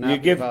want to, not you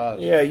give,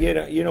 because. Yeah,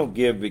 you don't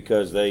give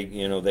because they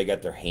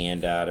got their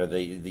hand out or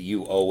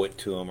you owe it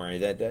to them or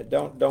anything. That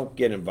don't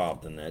get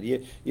involved in that.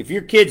 If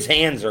your kids'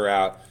 hands are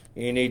out,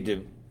 you need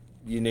to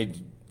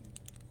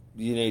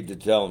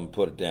tell them to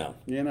put it down.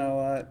 You know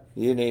what?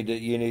 You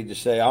need to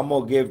say, I'm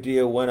gonna give to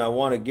you when I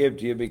want to give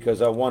to you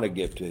because I want to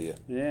give to you.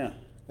 Yeah.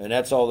 And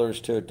that's all there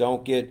is to it.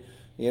 Don't get.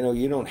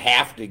 You don't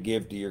have to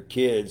give to your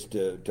kids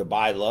to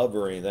buy love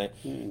or anything.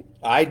 Mm.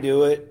 I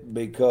do it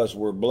because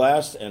we're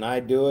blessed, and I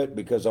do it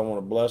because I want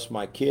to bless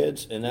my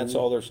kids, and that's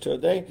all there's to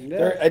it.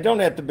 It don't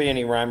have to be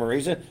any rhyme or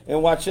reason.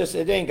 And watch this,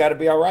 it ain't got to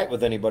be all right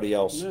with anybody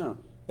else. No.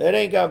 It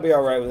ain't got to be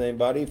all right with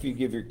anybody if you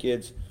give your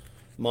kids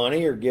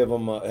money or give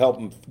them help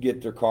them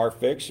get their car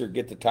fixed or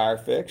get the tire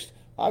fixed.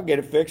 I'll get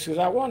it fixed because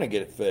I want to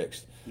get it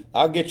fixed.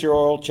 I'll get your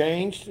oil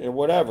changed or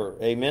whatever.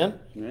 Amen?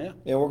 Yeah.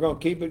 And we're going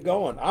to keep it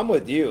going. I'm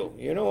with you.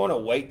 You don't want to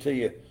wait till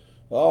I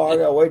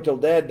got to wait till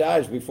Dad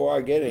dies before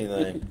I get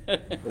anything.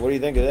 What do you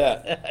think of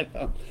that?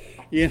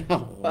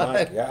 Oh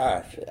my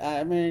gosh.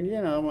 I mean,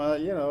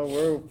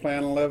 we're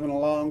planning on living a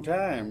long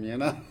time,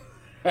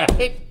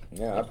 right?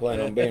 Yeah, I plan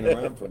on being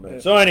around for a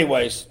minute. So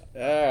anyways,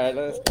 all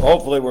right,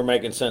 hopefully we're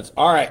making sense.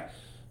 All right.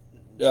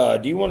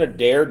 Do you want to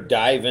dare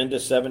dive into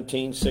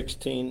 17,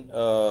 16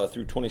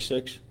 through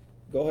 26?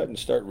 Go ahead and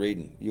start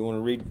reading. You want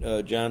to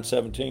read John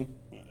 17?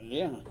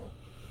 Yeah.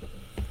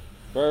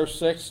 Verse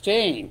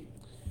 16.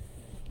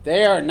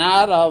 They are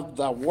not of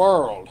the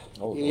world,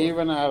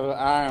 even as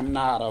I am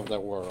not of the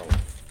world.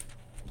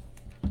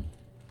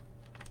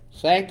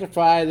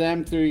 Sanctify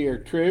them through your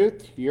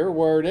truth. Your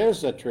word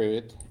is the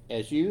truth.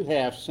 As you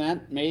have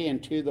sent me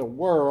into the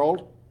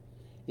world,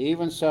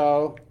 even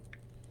so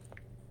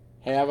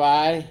have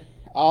I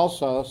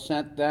also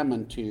sent them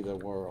into the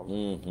world.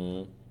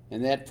 Mm-hmm.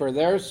 And that for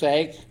their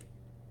sake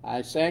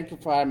I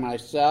sanctify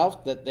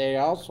myself, that they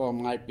also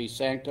might be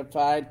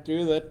sanctified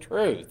through the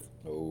truth.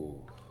 Oh.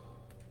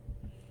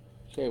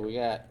 Okay, we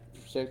got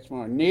 6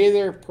 more.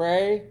 Neither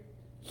pray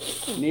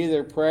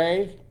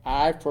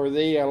I for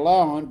thee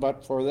alone,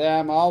 but for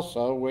them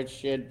also which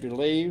should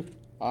believe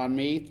on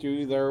me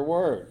through their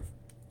word,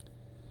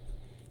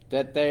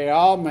 that they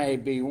all may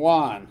be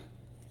one,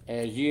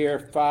 as your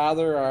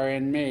Father are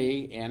in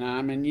me, and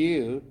I'm in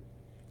you,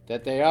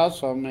 that they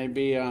also may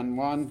be on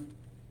one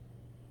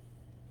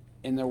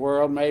in the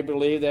world may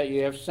believe that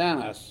you have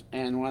sent us.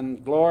 And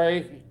when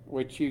glory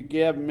which you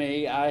give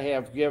me I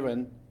have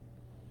given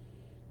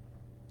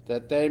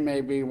that they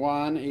may be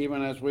one,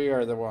 even as we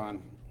are the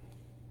one.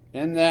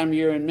 In them,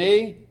 you and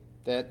me,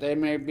 that they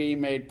may be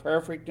made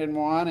perfect in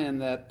one,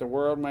 and that the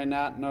world may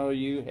not know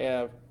you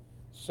have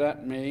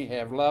sent me,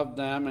 have loved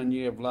them, and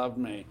you have loved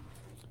me.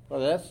 Well,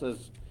 that's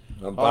as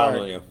I'm hard.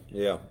 following you.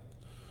 Yeah.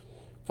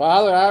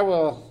 Father, I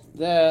will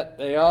that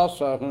they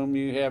also, whom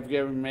you have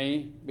given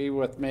me, be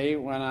with me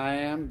when I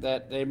am,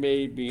 that they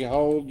may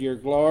behold your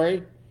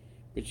glory,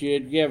 which you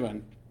had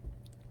given.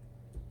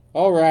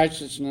 O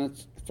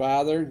righteousness,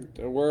 Father,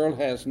 the world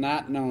has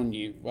not known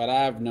you, but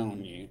I have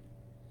known you.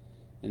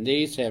 And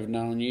these have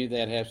known you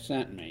that have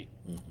sent me.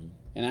 Mm-hmm.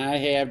 And I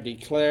have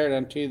declared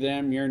unto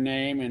them your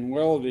name, and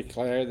will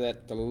declare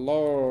that the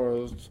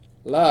Lord's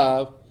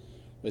love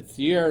with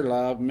your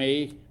love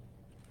may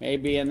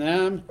be in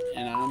them,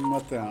 and I'm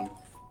with them.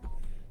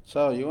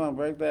 So you want to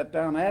break that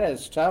down? That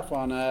is tough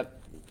on that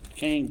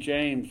King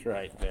James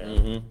right there.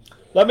 Mm-hmm.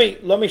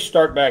 Let me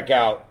start back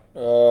out.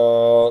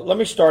 Let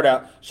me start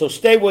out. So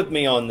stay with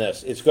me on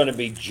this. It's going to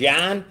be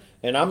John,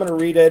 and I'm going to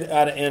read it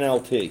out of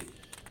NLT.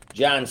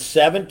 John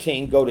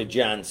 17, go to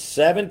John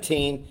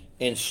 17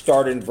 and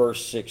start in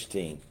verse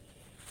 16.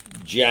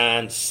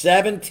 John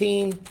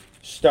 17,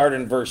 start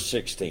in verse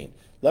 16.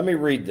 Let me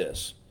read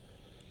this.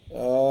 Here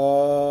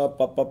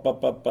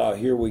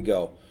we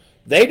go.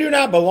 They do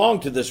not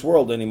belong to this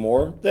world any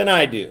more than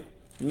I do.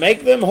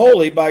 Make them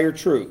holy by your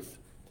truth.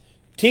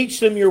 Teach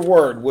them your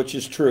word, which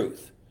is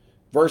truth.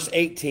 Verse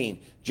 18.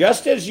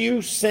 Just as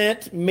you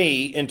sent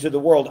me into the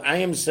world, I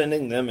am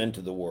sending them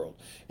into the world.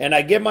 And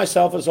I give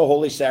myself as a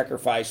holy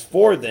sacrifice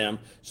for them,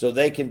 so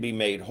they can be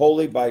made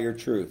holy by your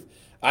truth.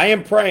 I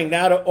am praying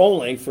not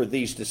only for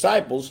these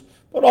disciples,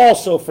 but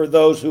also for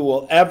those who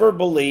will ever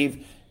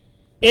believe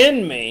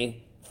in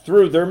me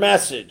through their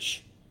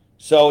message.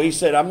 So he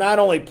said, I'm not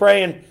only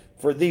praying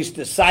for these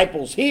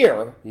disciples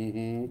here,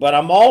 but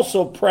I'm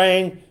also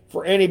praying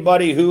for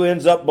anybody who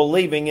ends up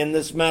believing in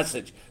this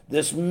message.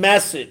 This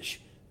message.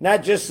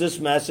 Not just this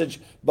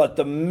message, but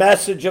the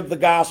message of the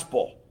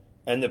gospel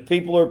and the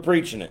people who are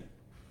preaching it.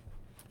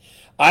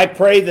 I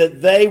pray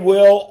that they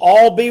will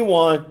all be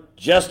one,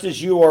 just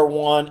as you are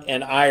one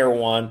and I are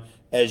one.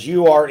 As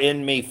you are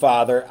in me,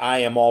 Father, I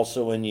am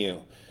also in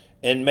you.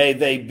 And may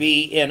they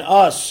be in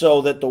us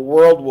so that the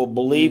world will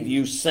believe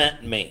you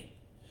sent me.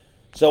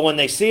 So when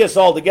they see us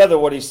all together,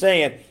 what he's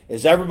saying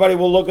is everybody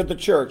will look at the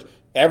church.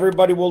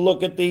 Everybody will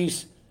look at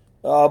these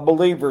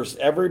believers.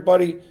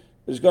 Everybody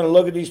is going to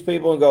look at these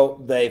people and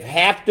go, they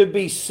have to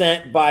be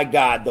sent by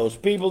God. Those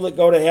people that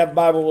go to have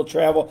Bible will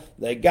travel,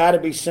 they got to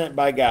be sent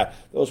by God.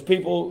 Those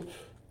people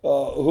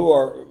who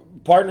are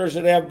partners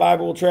that have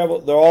Bible will travel,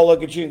 they'll all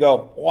look at you and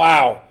go,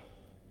 wow,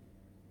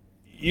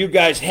 you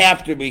guys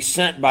have to be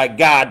sent by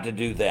God to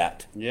do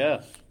that.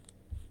 Yes.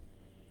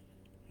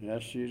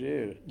 Yes, you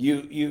do.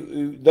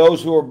 You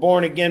those who are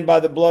born again by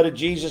the blood of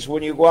Jesus,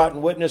 when you go out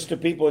and witness to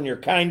people and you're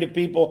kind to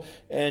people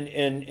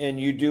and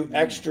you do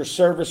extra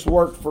service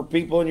work for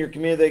people in your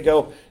community,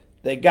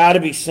 they got to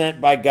be sent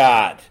by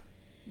God.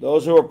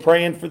 Those who are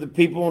praying for the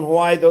people in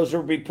Hawaii, those who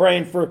will be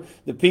praying for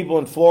the people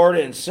in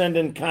Florida and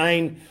sending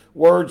kind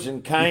words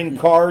and kind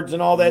cards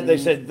and all that, they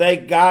said they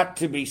got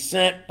to be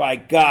sent by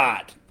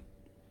God.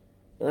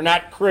 They're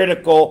not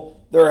critical,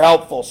 they're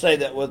helpful. Say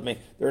that with me.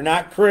 They're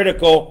not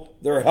critical,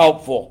 they're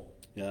helpful.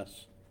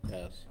 Yes,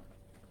 yes.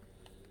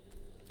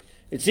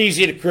 It's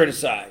easy to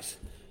criticize.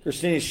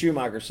 Christina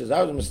Schumacher says,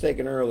 I was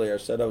mistaken earlier. I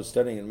said I was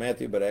studying in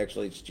Matthew, but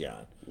actually it's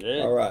John.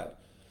 Yeah. All right.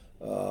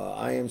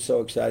 I am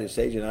so excited.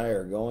 Sage and I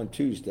are going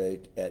Tuesday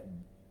at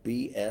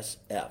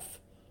BSF.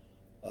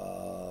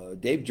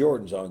 Dave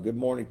Jordan's on. Good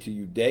morning to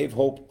you, Dave.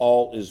 Hope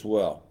all is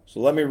well. So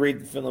let me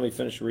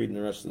finish reading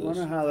the rest of I this.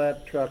 wonder how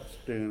that truck's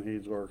doing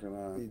he's working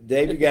on.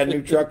 Dave, you got a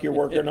new truck you're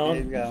working on?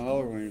 He's got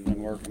another one he's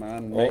been working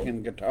on,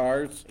 making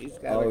guitars. He's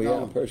got it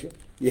going.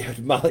 Yeah,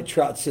 Molly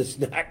Trot says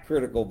not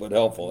critical but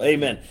helpful.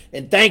 Amen.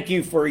 And thank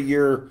you for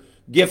your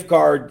gift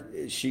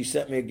card. She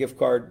sent me a gift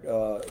card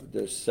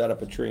to set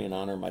up a tree in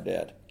honor of my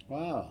dad.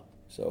 Wow.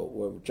 So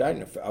we're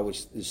trying to.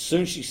 As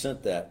soon as she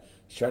sent that, I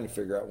was trying to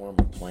figure out where I'm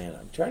gonna plant it.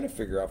 I'm trying to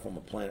figure out if I'm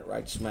gonna plant it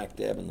right smack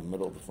dab in the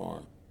middle of the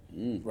farm,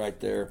 right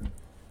there,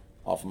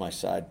 off of my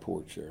side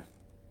porch there.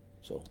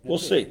 So we'll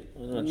see.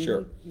 I'm not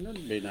sure.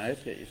 That'd be nice.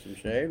 Get you some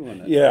shade,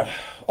 wouldn't it? Yeah.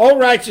 Oh,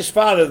 righteous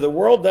Father, the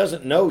world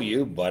doesn't know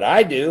you, but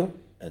I do,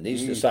 and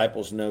these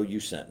disciples know you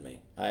sent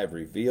me. I have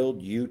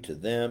revealed you to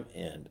them,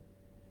 and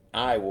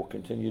I will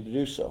continue to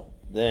do so.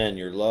 Then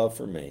your love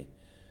for me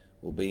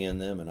will be in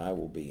them, and I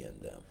will be in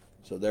them.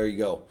 So there you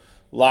go.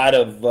 A lot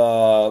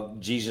of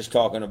Jesus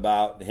talking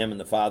about him and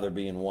the Father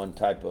being one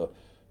type of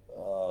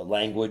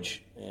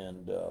language,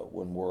 and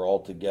when we're all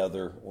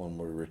together, when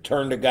we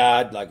return to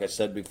God, like I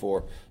said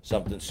before,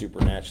 something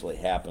supernaturally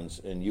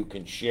happens, and you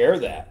can share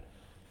that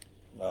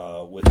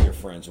with your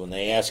friends. When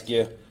they ask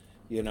you,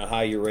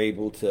 how you're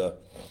able to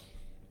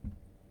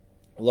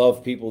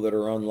love people that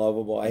are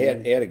unlovable. I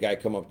had a guy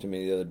come up to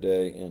me the other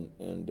day,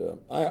 and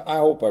I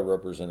hope I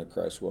represented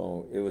Christ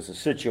well. It was a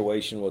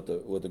situation with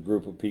a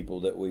group of people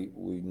that we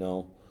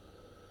know,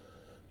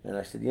 And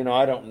I said,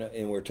 I don't know.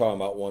 And we're talking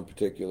about one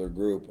particular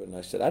group. And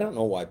I said, I don't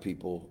know why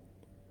people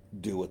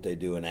do what they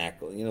do and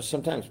act.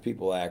 Sometimes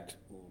people act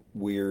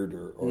weird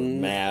or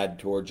mad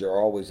towards you, or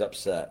always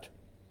upset.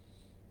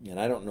 And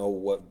I don't know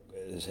what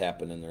has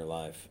happened in their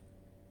life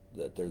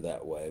that they're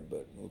that way,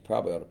 but we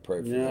probably ought to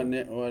pray for them.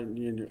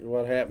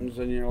 What happens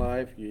in your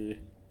life,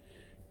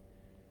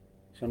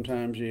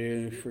 sometimes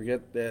you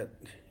forget that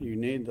you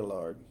need the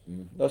Lord.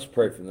 Let's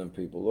pray for them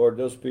people. Lord,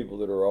 those people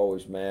that are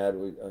always mad,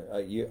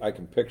 I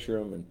can picture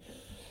them, and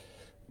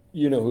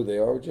you know who they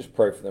are. Just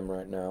pray for them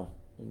right now.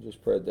 And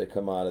just pray that they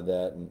come out of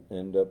that and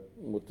end up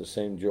with the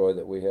same joy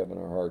that we have in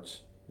our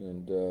hearts,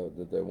 and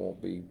that they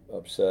won't be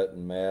upset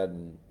and mad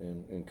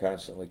and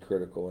constantly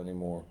critical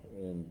anymore.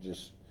 And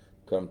just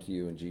come to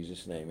you in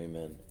Jesus' name.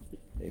 Amen.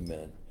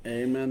 Amen.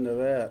 Amen to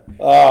that.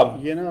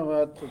 You know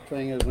what the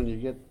thing is, when you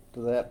get to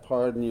that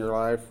part in your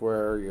life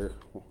where you're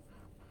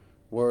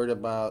worried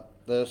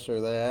about this or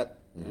that,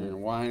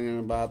 and whining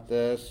about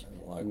this,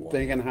 and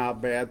thinking how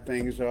bad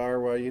things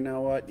are, well, you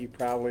know what? You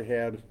probably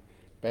had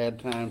bad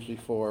times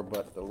before,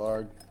 but the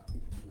Lord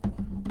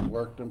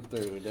worked them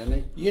through, didn't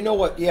he? You know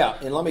what? Yeah,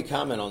 and let me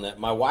comment on that.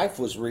 My wife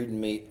was reading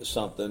me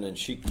something, and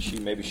she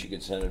maybe she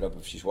could send it up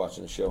if she's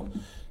watching the show.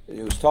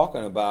 It was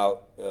talking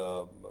about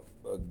the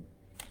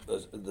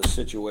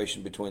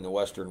situation between the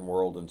Western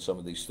world and some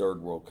of these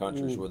third world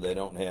countries where they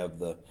don't have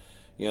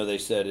they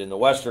said in the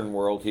Western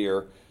world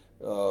here,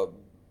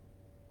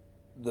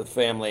 the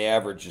family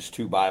average is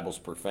 2 Bibles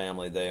per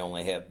family. They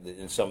only have,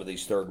 in some of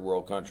these third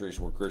world countries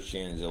where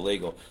Christianity is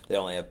illegal, they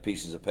only have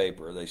pieces of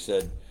paper. They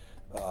said,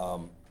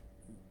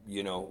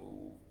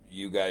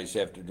 you guys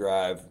have to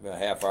drive a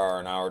half hour,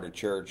 an hour to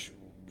church.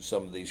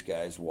 Some of these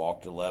guys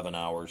walked 11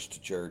 hours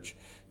to church.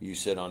 You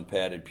sit on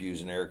padded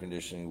pews and air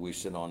conditioning. We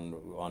sit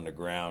on the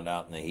ground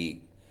out in the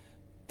heat,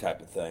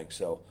 type of thing.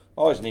 So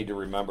always need to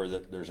remember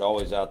that there's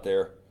always out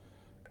there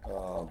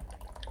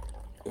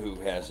who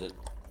has it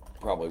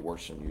probably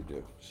worse than you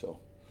do. So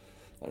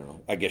I don't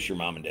know. I guess your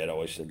mom and dad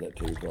always said that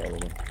too,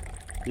 probably.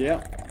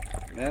 Yeah,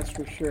 that's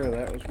for sure.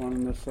 That was one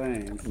of the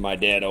sayings. My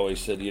dad always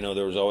said,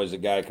 there was always a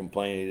guy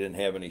complaining he didn't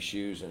have any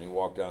shoes, and he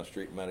walked down the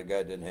street and met a guy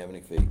that didn't have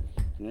any feet.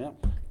 Yeah.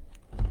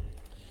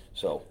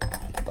 So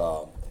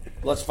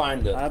let's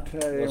find the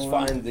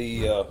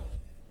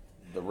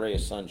ray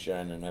of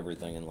sunshine and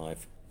everything in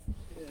life.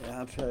 Yeah,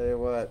 I'll tell you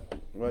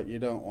what you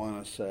don't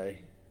want to say.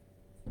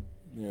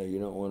 Yeah, you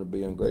don't want to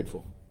be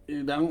ungrateful.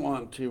 You don't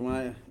want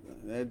to.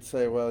 They'd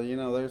say, well,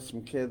 there's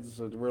some kids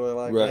that really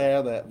like to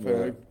have that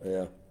food.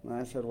 Yeah. And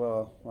I said,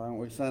 well, why don't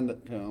we send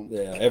it to them?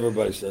 Yeah,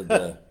 everybody said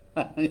that.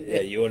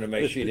 Yeah, you want to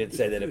make sure you didn't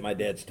say that at my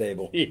dad's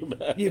table. You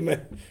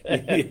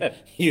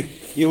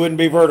wouldn't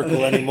be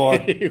vertical anymore.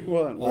 You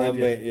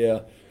wouldn't. Yeah.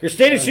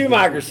 Christina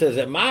Schumacher says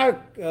at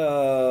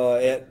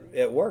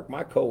work,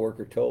 my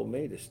coworker told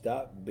me to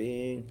stop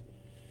being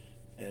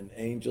an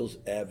angel's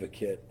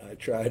advocate. I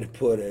try to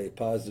put a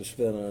positive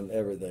spin on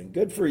everything.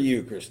 Good for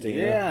you,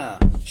 Christina. Yeah.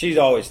 She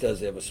always does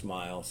have a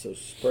smile, so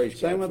praise God.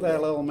 Same with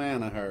that little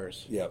man of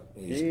hers. Yep.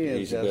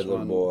 He's a good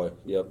little boy.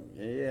 Yep.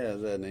 He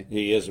is, isn't he?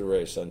 He is a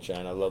ray of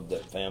sunshine. I love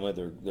that family.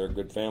 They're a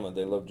good family.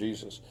 They love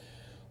Jesus.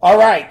 All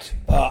right.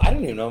 I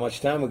don't even know how much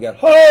time we got.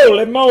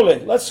 Holy moly.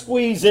 Let's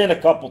squeeze in a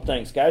couple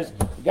things, guys.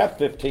 We got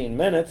 15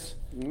 minutes.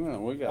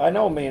 Yeah, I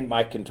know me and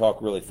Mike can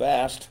talk really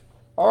fast.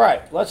 All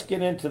right, let's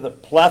get into the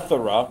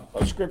plethora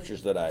of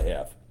scriptures that I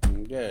have.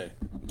 Okay.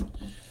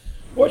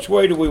 Which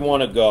way do we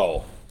want to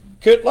go?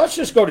 Let's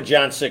just go to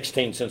John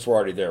 16 since we're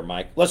already there,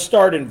 Mike. Let's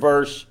start in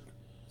verse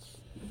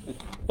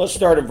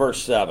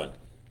 7.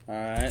 All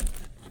right.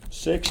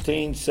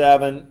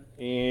 16:7,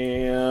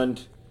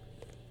 and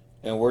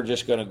we're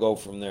just going to go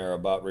from there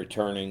about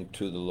returning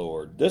to the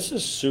Lord. This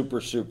is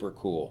super, super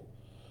cool.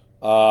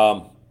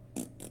 Tell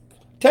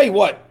you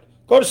what,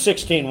 go to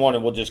 16:1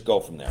 and we'll just go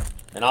from there.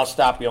 And I'll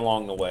stop you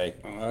along the way.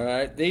 All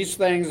right. These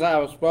things I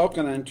have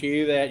spoken unto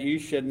you that you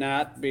should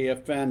not be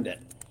offended.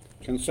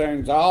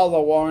 Concerns all the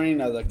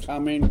warning of the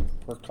coming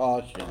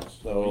precautions.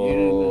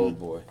 So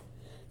boy.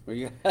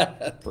 We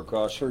got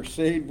precaution.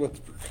 Proceed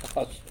with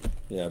precaution.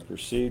 Yeah,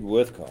 proceed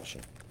with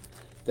caution.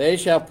 They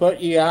shall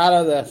put you out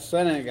of the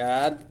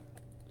synagogue.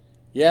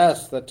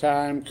 Yes, the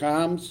time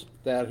comes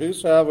that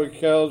whosoever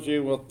kills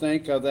you will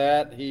think of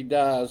that he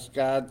does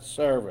God's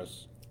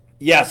service.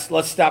 Yes,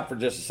 let's stop for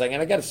just a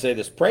second. I got to say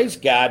this. Praise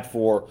God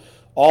for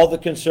all the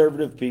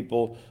conservative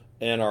people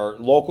in our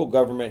local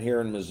government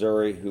here in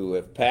Missouri who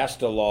have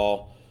passed a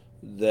law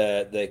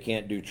that they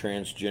can't do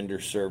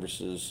transgender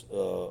services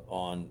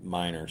on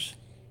minors.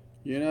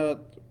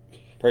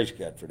 Praise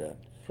God for that.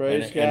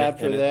 Praise God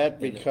for that,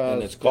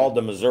 because it's called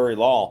the Missouri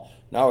law.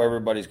 Now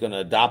everybody's going to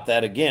adopt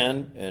that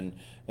again,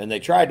 and they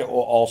tried to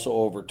also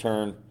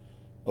overturn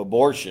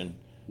abortion,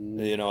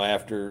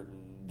 after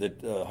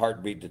the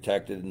heartbeat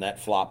detected, and that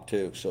flopped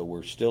too. So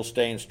we're still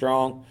staying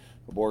strong.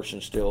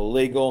 Abortion's still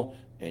illegal,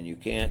 and you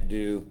can't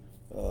do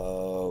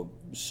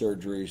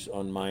surgeries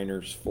on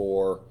minors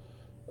for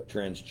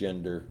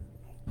transgender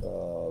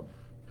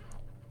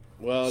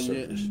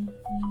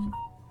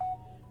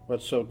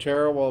what's so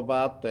terrible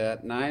about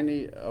that,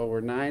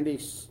 over 90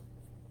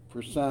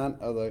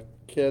 of the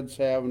kids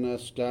having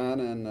this done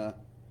in the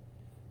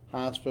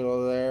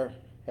hospital there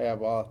have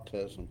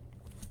autism.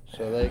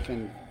 So they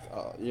can,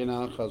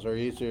 because they're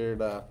easier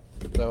to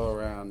throw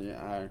around.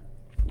 Yeah,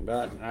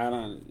 but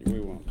we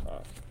won't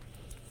talk.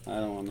 I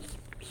don't want to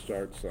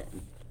start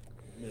something.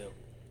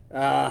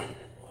 Yeah.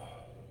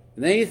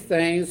 These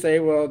things they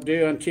will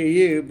do unto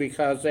you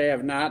because they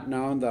have not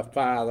known the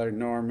Father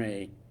nor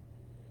me.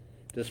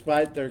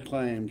 Despite their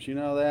claims. You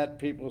know that?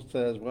 People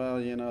says, well,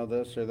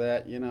 this or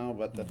that,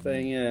 but the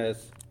thing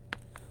is,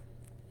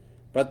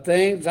 but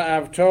things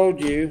I've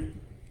told you,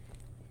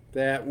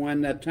 that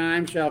when the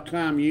time shall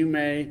come, you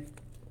may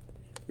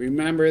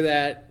remember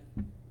that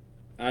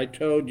I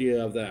told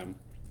you of them.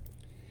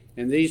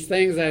 And these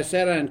things I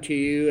said unto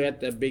you at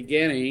the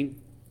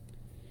beginning,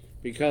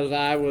 because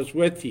I was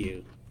with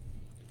you.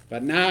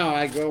 But now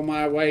I go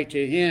my way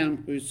to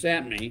him who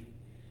sent me.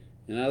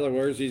 In other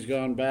words, he's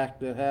gone back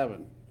to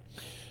heaven.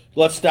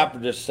 Let's stop for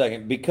just a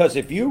second, because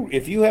if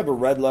you have a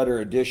red letter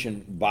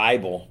edition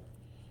Bible,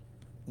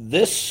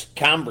 this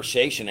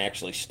conversation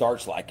actually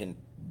starts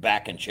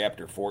back in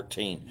chapter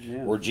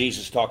 14, where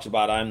Jesus talks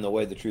about I'm the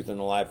way, the truth, and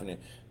the life, and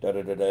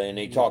and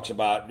he talks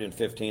about in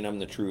 15 I'm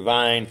the true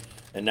vine,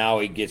 and now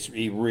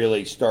he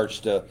really starts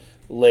to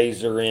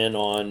laser in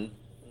on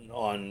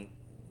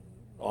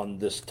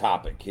this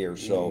topic here.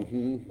 So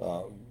and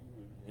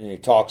he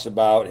talks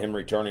about him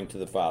returning to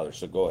the Father.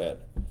 So go ahead.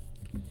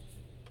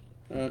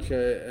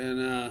 Okay,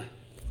 and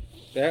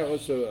that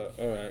was all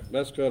right.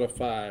 Let's go to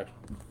 5.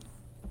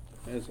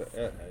 I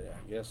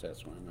guess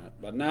that's where I'm at.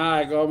 But now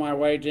I go my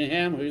way to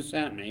him who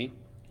sent me.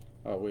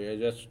 Oh, we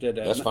just did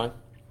that. That's fine.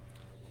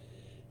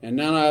 And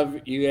none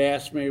of you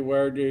ask me,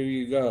 where do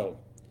you go?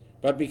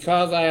 But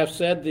because I have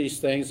said these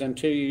things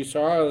unto you,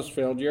 sorrow has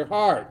filled your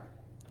heart.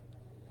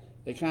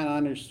 They kind of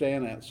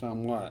understand that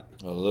somewhat.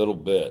 A little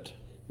bit.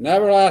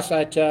 Nevertheless,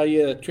 I tell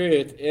you the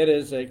truth, it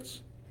is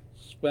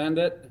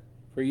expedient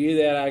for you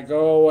that I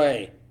go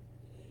away.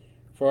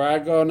 For I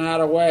go not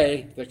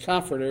away, the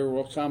Comforter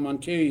will come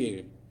unto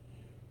you.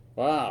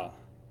 Wow.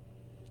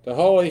 The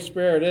Holy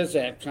Spirit is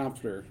that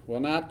Comforter, will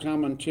not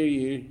come unto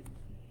you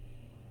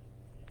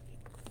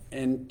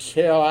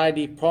until I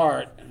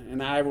depart,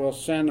 and I will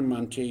send him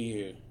unto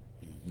you.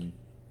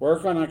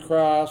 Work on the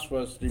cross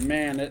was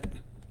demanded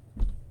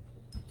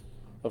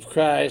of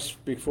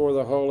Christ before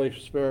the Holy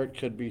Spirit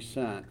could be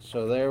sent.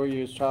 So there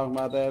we was talking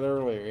about that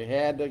earlier. He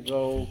had to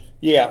go.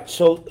 Yeah,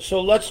 so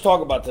let's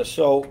talk about this.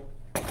 So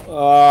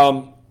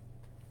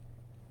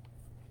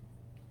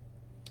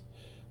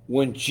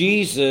when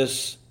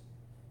Jesus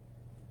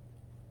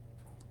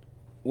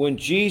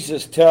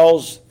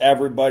tells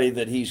everybody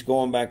that he's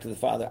going back to the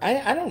Father,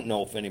 I don't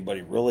know if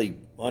anybody really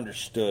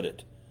understood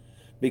it.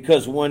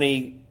 Because when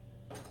he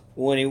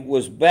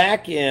was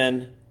back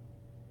in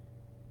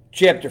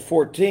chapter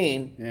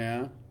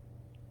 14,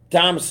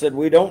 Thomas said,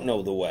 we don't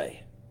know the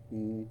way.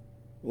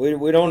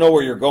 We don't know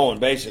where you're going,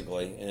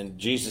 basically. And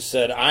Jesus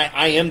said,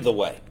 I am the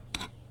way.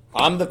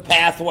 I'm the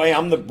pathway,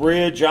 I'm the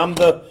bridge, I'm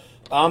the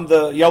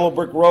yellow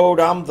brick road,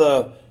 I'm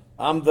the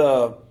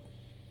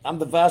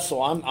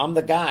vessel, I'm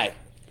the guy.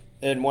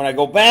 And when I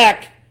go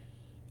back,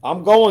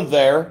 I'm going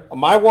there.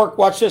 My work,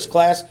 watch this,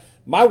 class,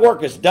 my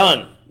work is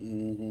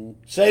done.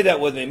 Say that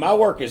with me. My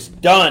work is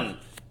done.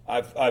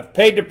 I've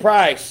paid the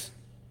price.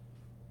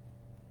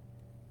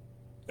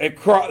 At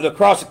the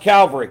cross of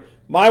Calvary.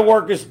 My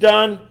work is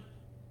done.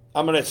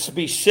 I'm going to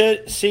be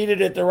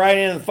seated at the right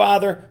hand of the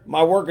Father.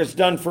 My work is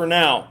done for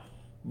now.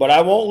 But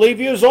I won't leave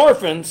you as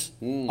orphans.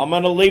 I'm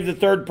going to leave the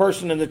third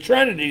person in the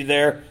Trinity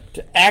there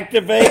to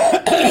activate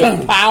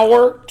the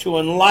power, to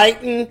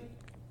enlighten,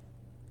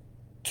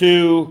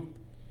 to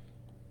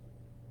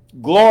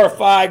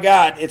glorify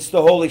God. It's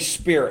the Holy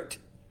Spirit.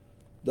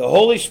 The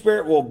Holy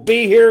Spirit will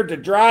be here to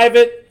drive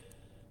it,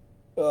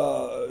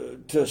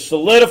 to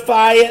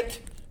solidify it,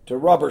 to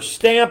rubber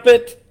stamp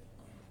it,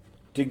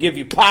 to give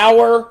you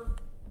power,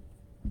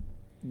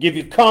 give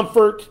you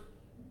comfort,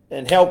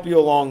 and help you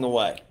along the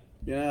way.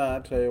 Yeah, I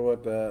tell you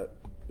what, that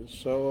is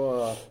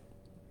so, I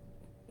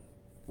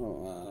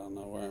don't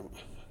know where.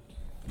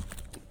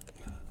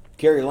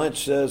 Carrie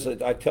Lynch says,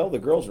 I tell the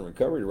girls in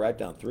recovery to write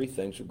down 3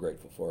 things they're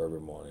grateful for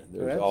every morning.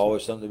 There's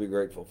always something to be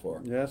grateful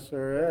for. Yes,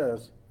 there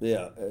is.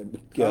 Yeah.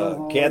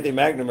 Kathy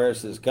McNamara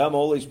says, come,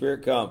 Holy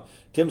Spirit, come.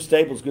 Tim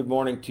Staples, good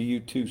morning to you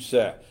too,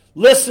 sir.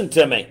 Listen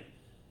to me.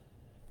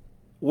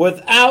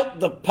 Without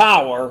the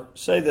power,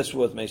 say this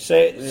with me,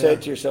 say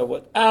it to yourself,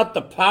 without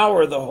the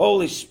power of the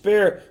Holy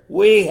Spirit,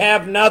 we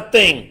have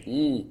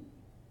nothing.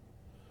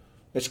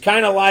 It's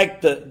kind of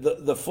like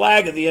the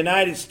flag of the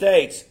United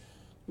States.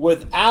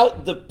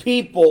 Without the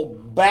people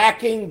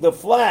backing the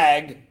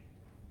flag,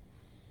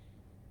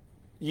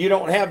 you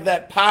don't have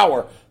that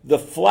power. The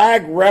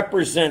flag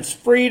represents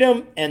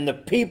freedom and the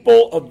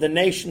people of the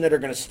nation that are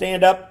going to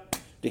stand up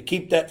to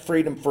keep that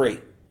freedom free.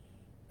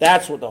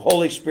 That's what the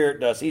Holy Spirit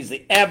does. He's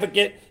the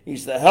advocate.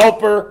 He's the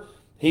helper.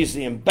 He's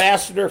the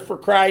ambassador for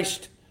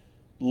Christ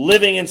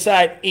living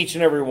inside each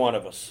and every one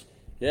of us.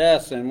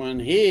 Yes, and when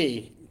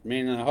he,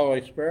 meaning the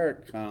Holy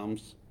Spirit,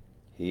 comes,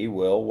 he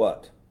will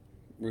what?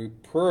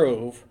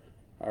 reprove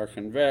or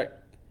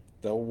convict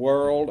the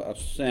world of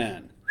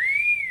sin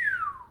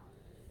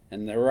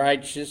and the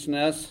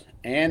righteousness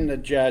and the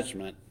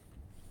judgment.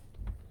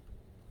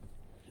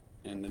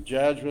 And the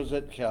judge was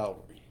at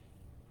Calvary.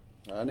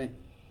 Honey?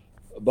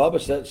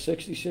 Bubba said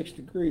 66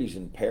 degrees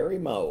in Perry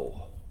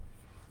Mo.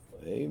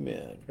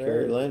 Amen.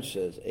 Carrie Lynch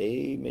says,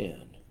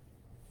 amen.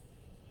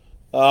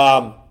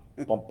 All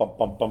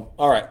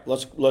right,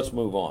 let's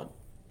move on.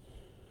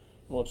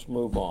 Let's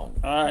move on.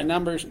 All right,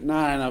 number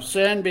 9. Of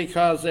sin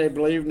because they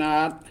believe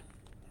not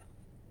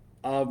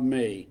of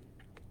me.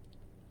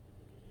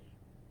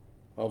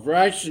 Of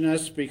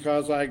righteousness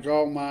because I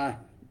go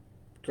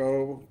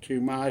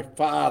to my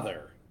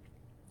Father,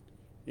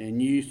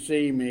 and you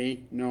see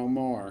me no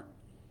more.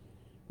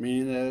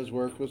 Meaning that his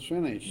work was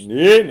finished.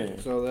 Amen.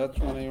 So that's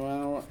when he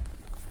went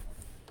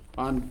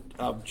on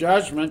of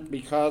judgment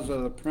because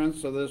of the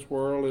prince of this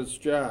world is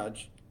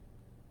judged.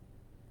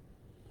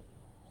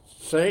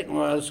 Satan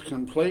was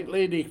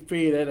completely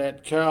defeated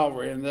at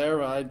Calvary and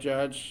thereby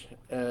judged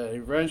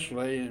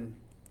eventually, and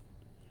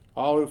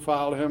all who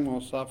follow him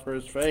will suffer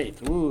his fate.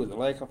 Ooh, the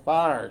lake of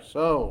fire.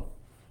 So,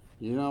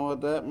 you know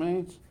what that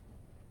means?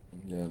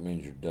 Yeah, it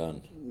means you're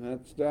done.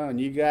 That's done.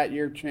 You got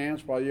your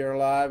chance while you're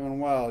alive and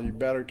well. You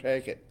better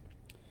take it.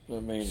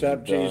 That means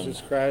Accept you're done.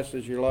 Jesus Christ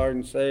as your Lord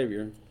and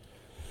Savior.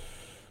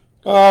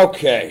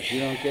 Okay. If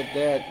you don't get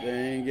that, there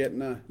ain't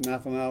getting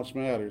nothing else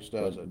matters,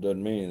 does it?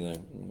 Doesn't mean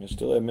anything. I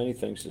still have many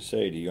things to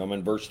say to you. I'm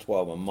in verse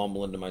 12. I'm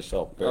mumbling to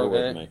myself. Bear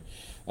with me.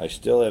 I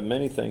still have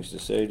many things to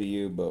say to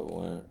you,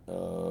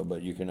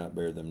 but you cannot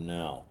bear them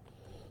now.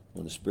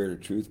 When the Spirit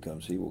of truth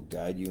comes, he will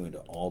guide you into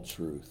all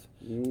truth.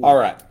 All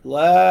right.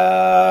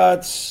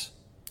 Let's...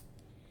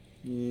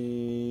 All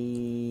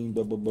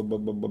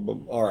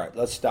right,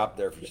 let's stop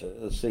there for a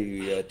second. Let's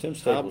see. Tim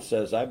Staples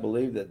says, I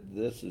believe that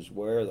this is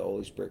where the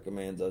Holy Spirit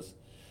commands us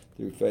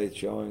through faith,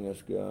 showing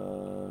us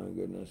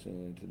goodness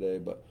in today,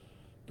 but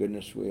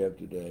goodness we have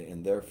today,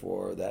 and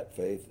therefore that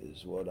faith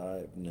is what I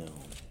have known.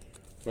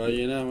 Well,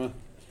 you know,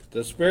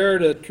 the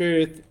Spirit of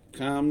truth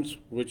comes,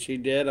 which he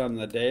did on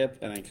the day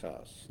of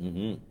Pentecost.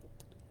 Mm-hmm.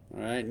 All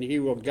right, and he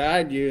will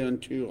guide you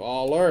into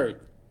all earth.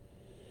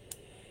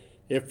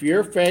 If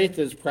your faith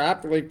is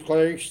properly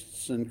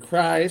placed in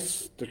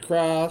Christ, the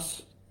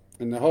cross,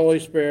 and the Holy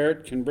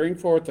Spirit can bring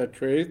forth the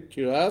truth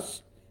to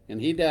us,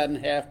 and he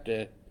doesn't have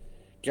to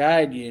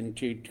guide you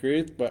into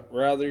truth, but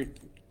rather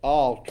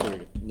all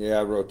truth. Yeah,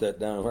 I wrote that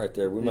down right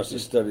there. We must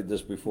have studied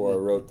this before I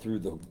wrote through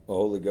the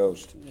Holy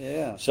Ghost.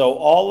 Yeah. So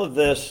all of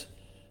this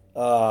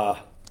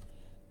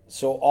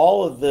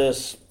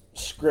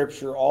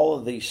scripture, all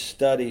of these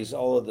studies,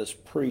 all of this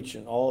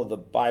preaching, all of the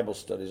Bible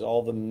studies,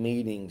 all the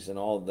meetings and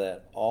all of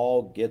that,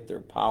 all get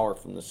their power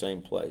from the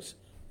same place.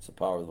 It's the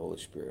power of the Holy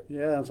Spirit.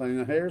 Yeah,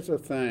 so here's the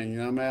thing.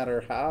 No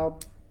matter how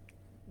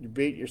you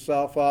beat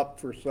yourself up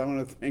for some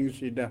of the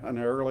things you've done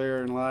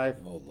earlier in life,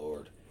 Oh,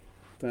 Lord.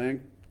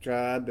 thank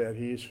God that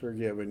he's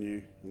forgiven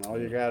you. And all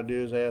you got to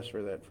do is ask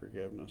for that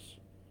forgiveness.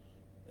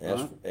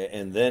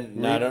 And then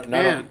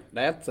Repent.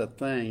 That's the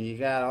thing. You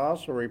got to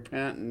also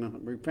repent,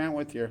 and repent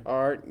with your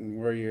heart, and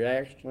where you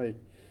actually,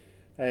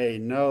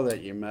 know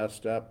that you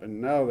messed up and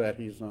know that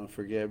he's going to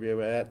forgive you,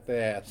 but at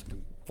the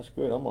asking. That's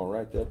good. I'm going to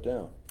write that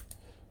down.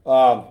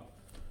 So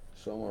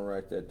I'm going to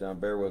write that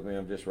down. Bear with me.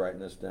 I'm just writing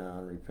this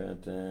down.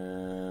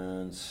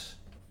 Repentance.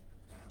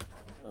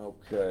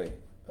 Okay.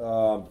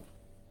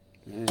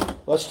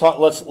 Let's talk.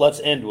 Let's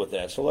end with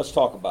that. So let's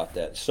talk about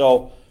that.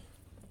 So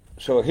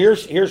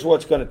here's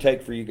what's going to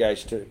take for you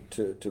guys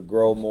to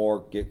grow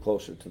more, get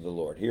closer to the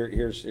Lord.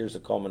 Here's the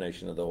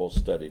culmination of the whole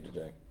study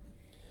today.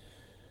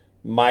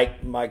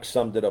 Mike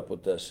summed it up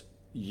with this: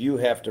 you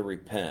have to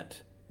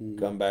repent,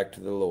 come back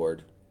to the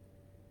Lord,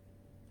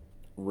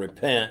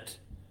 repent,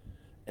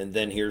 and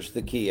then here's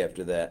the key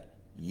after that: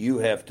 you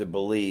have to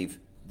believe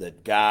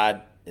that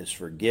God is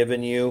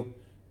forgiven you,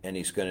 and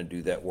he's going to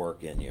do that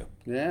work in you.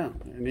 Yeah,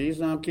 and he's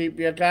going to keep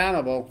you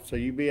accountable, so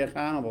you be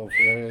accountable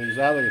for these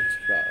other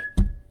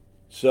stuff.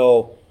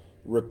 So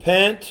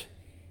repent,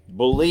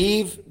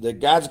 believe that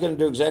God's going to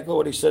do exactly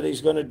what he said he's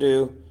going to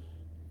do,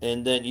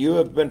 and then you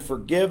have been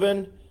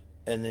forgiven,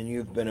 and then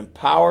you've been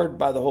empowered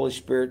by the Holy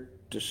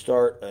Spirit to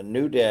start a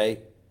new day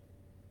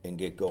and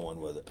get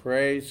going with it.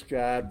 Praise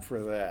God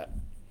for that.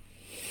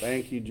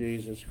 Thank you,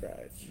 Jesus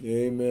Christ.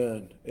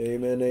 Amen.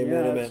 Amen,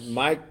 amen, Yes. amen.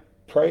 Mike,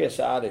 pray us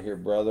out of here,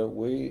 brother.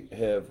 We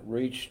have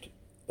reached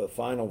a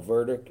final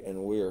verdict,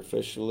 and we are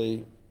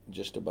officially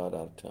just about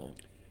out of time.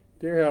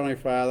 Dear Heavenly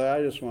Father,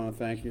 I just want to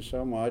thank you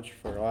so much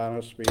for allowing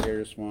us to be here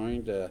this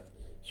morning to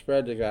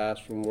spread the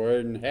gospel and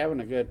word and having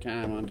a good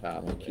time on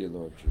top of it. Thank you,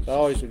 Lord Jesus. It's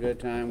always a good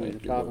time when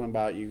Thank you're you, talking Lord.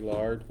 about you,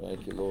 Lord.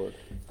 Thank you, Lord.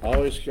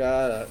 Always,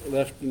 God,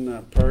 lifting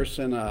a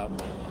person up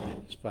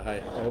just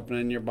by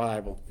opening your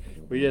Bible.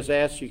 We just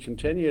ask you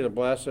continue to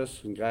bless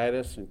us and guide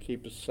us and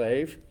keep us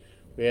safe.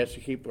 We ask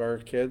you keep our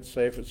kids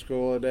safe at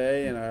school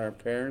today and our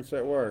parents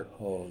at work.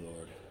 Oh,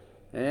 Lord.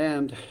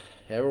 And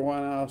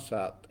everyone else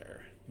out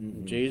there.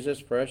 In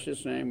Jesus'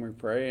 precious name we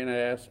pray and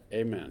ask.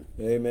 Amen.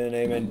 Amen,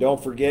 amen.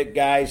 Don't forget,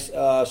 guys,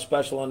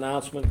 special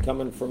announcement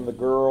coming from the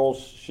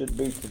girls should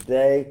be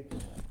today.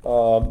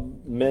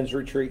 Men's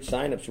retreat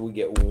sign-ups. We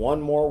get one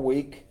more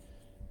week,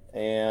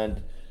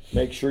 and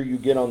make sure you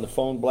get on the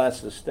phone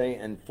blast to stay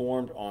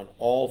informed on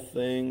all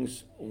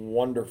things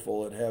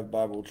wonderful at Have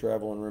Bible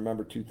Travel. And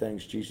remember two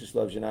things: Jesus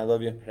loves you, and I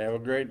love you. Have a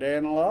great day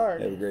in the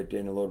Lord. Have a great day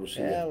in the Lord. We'll see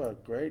you. Have a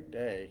great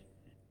day.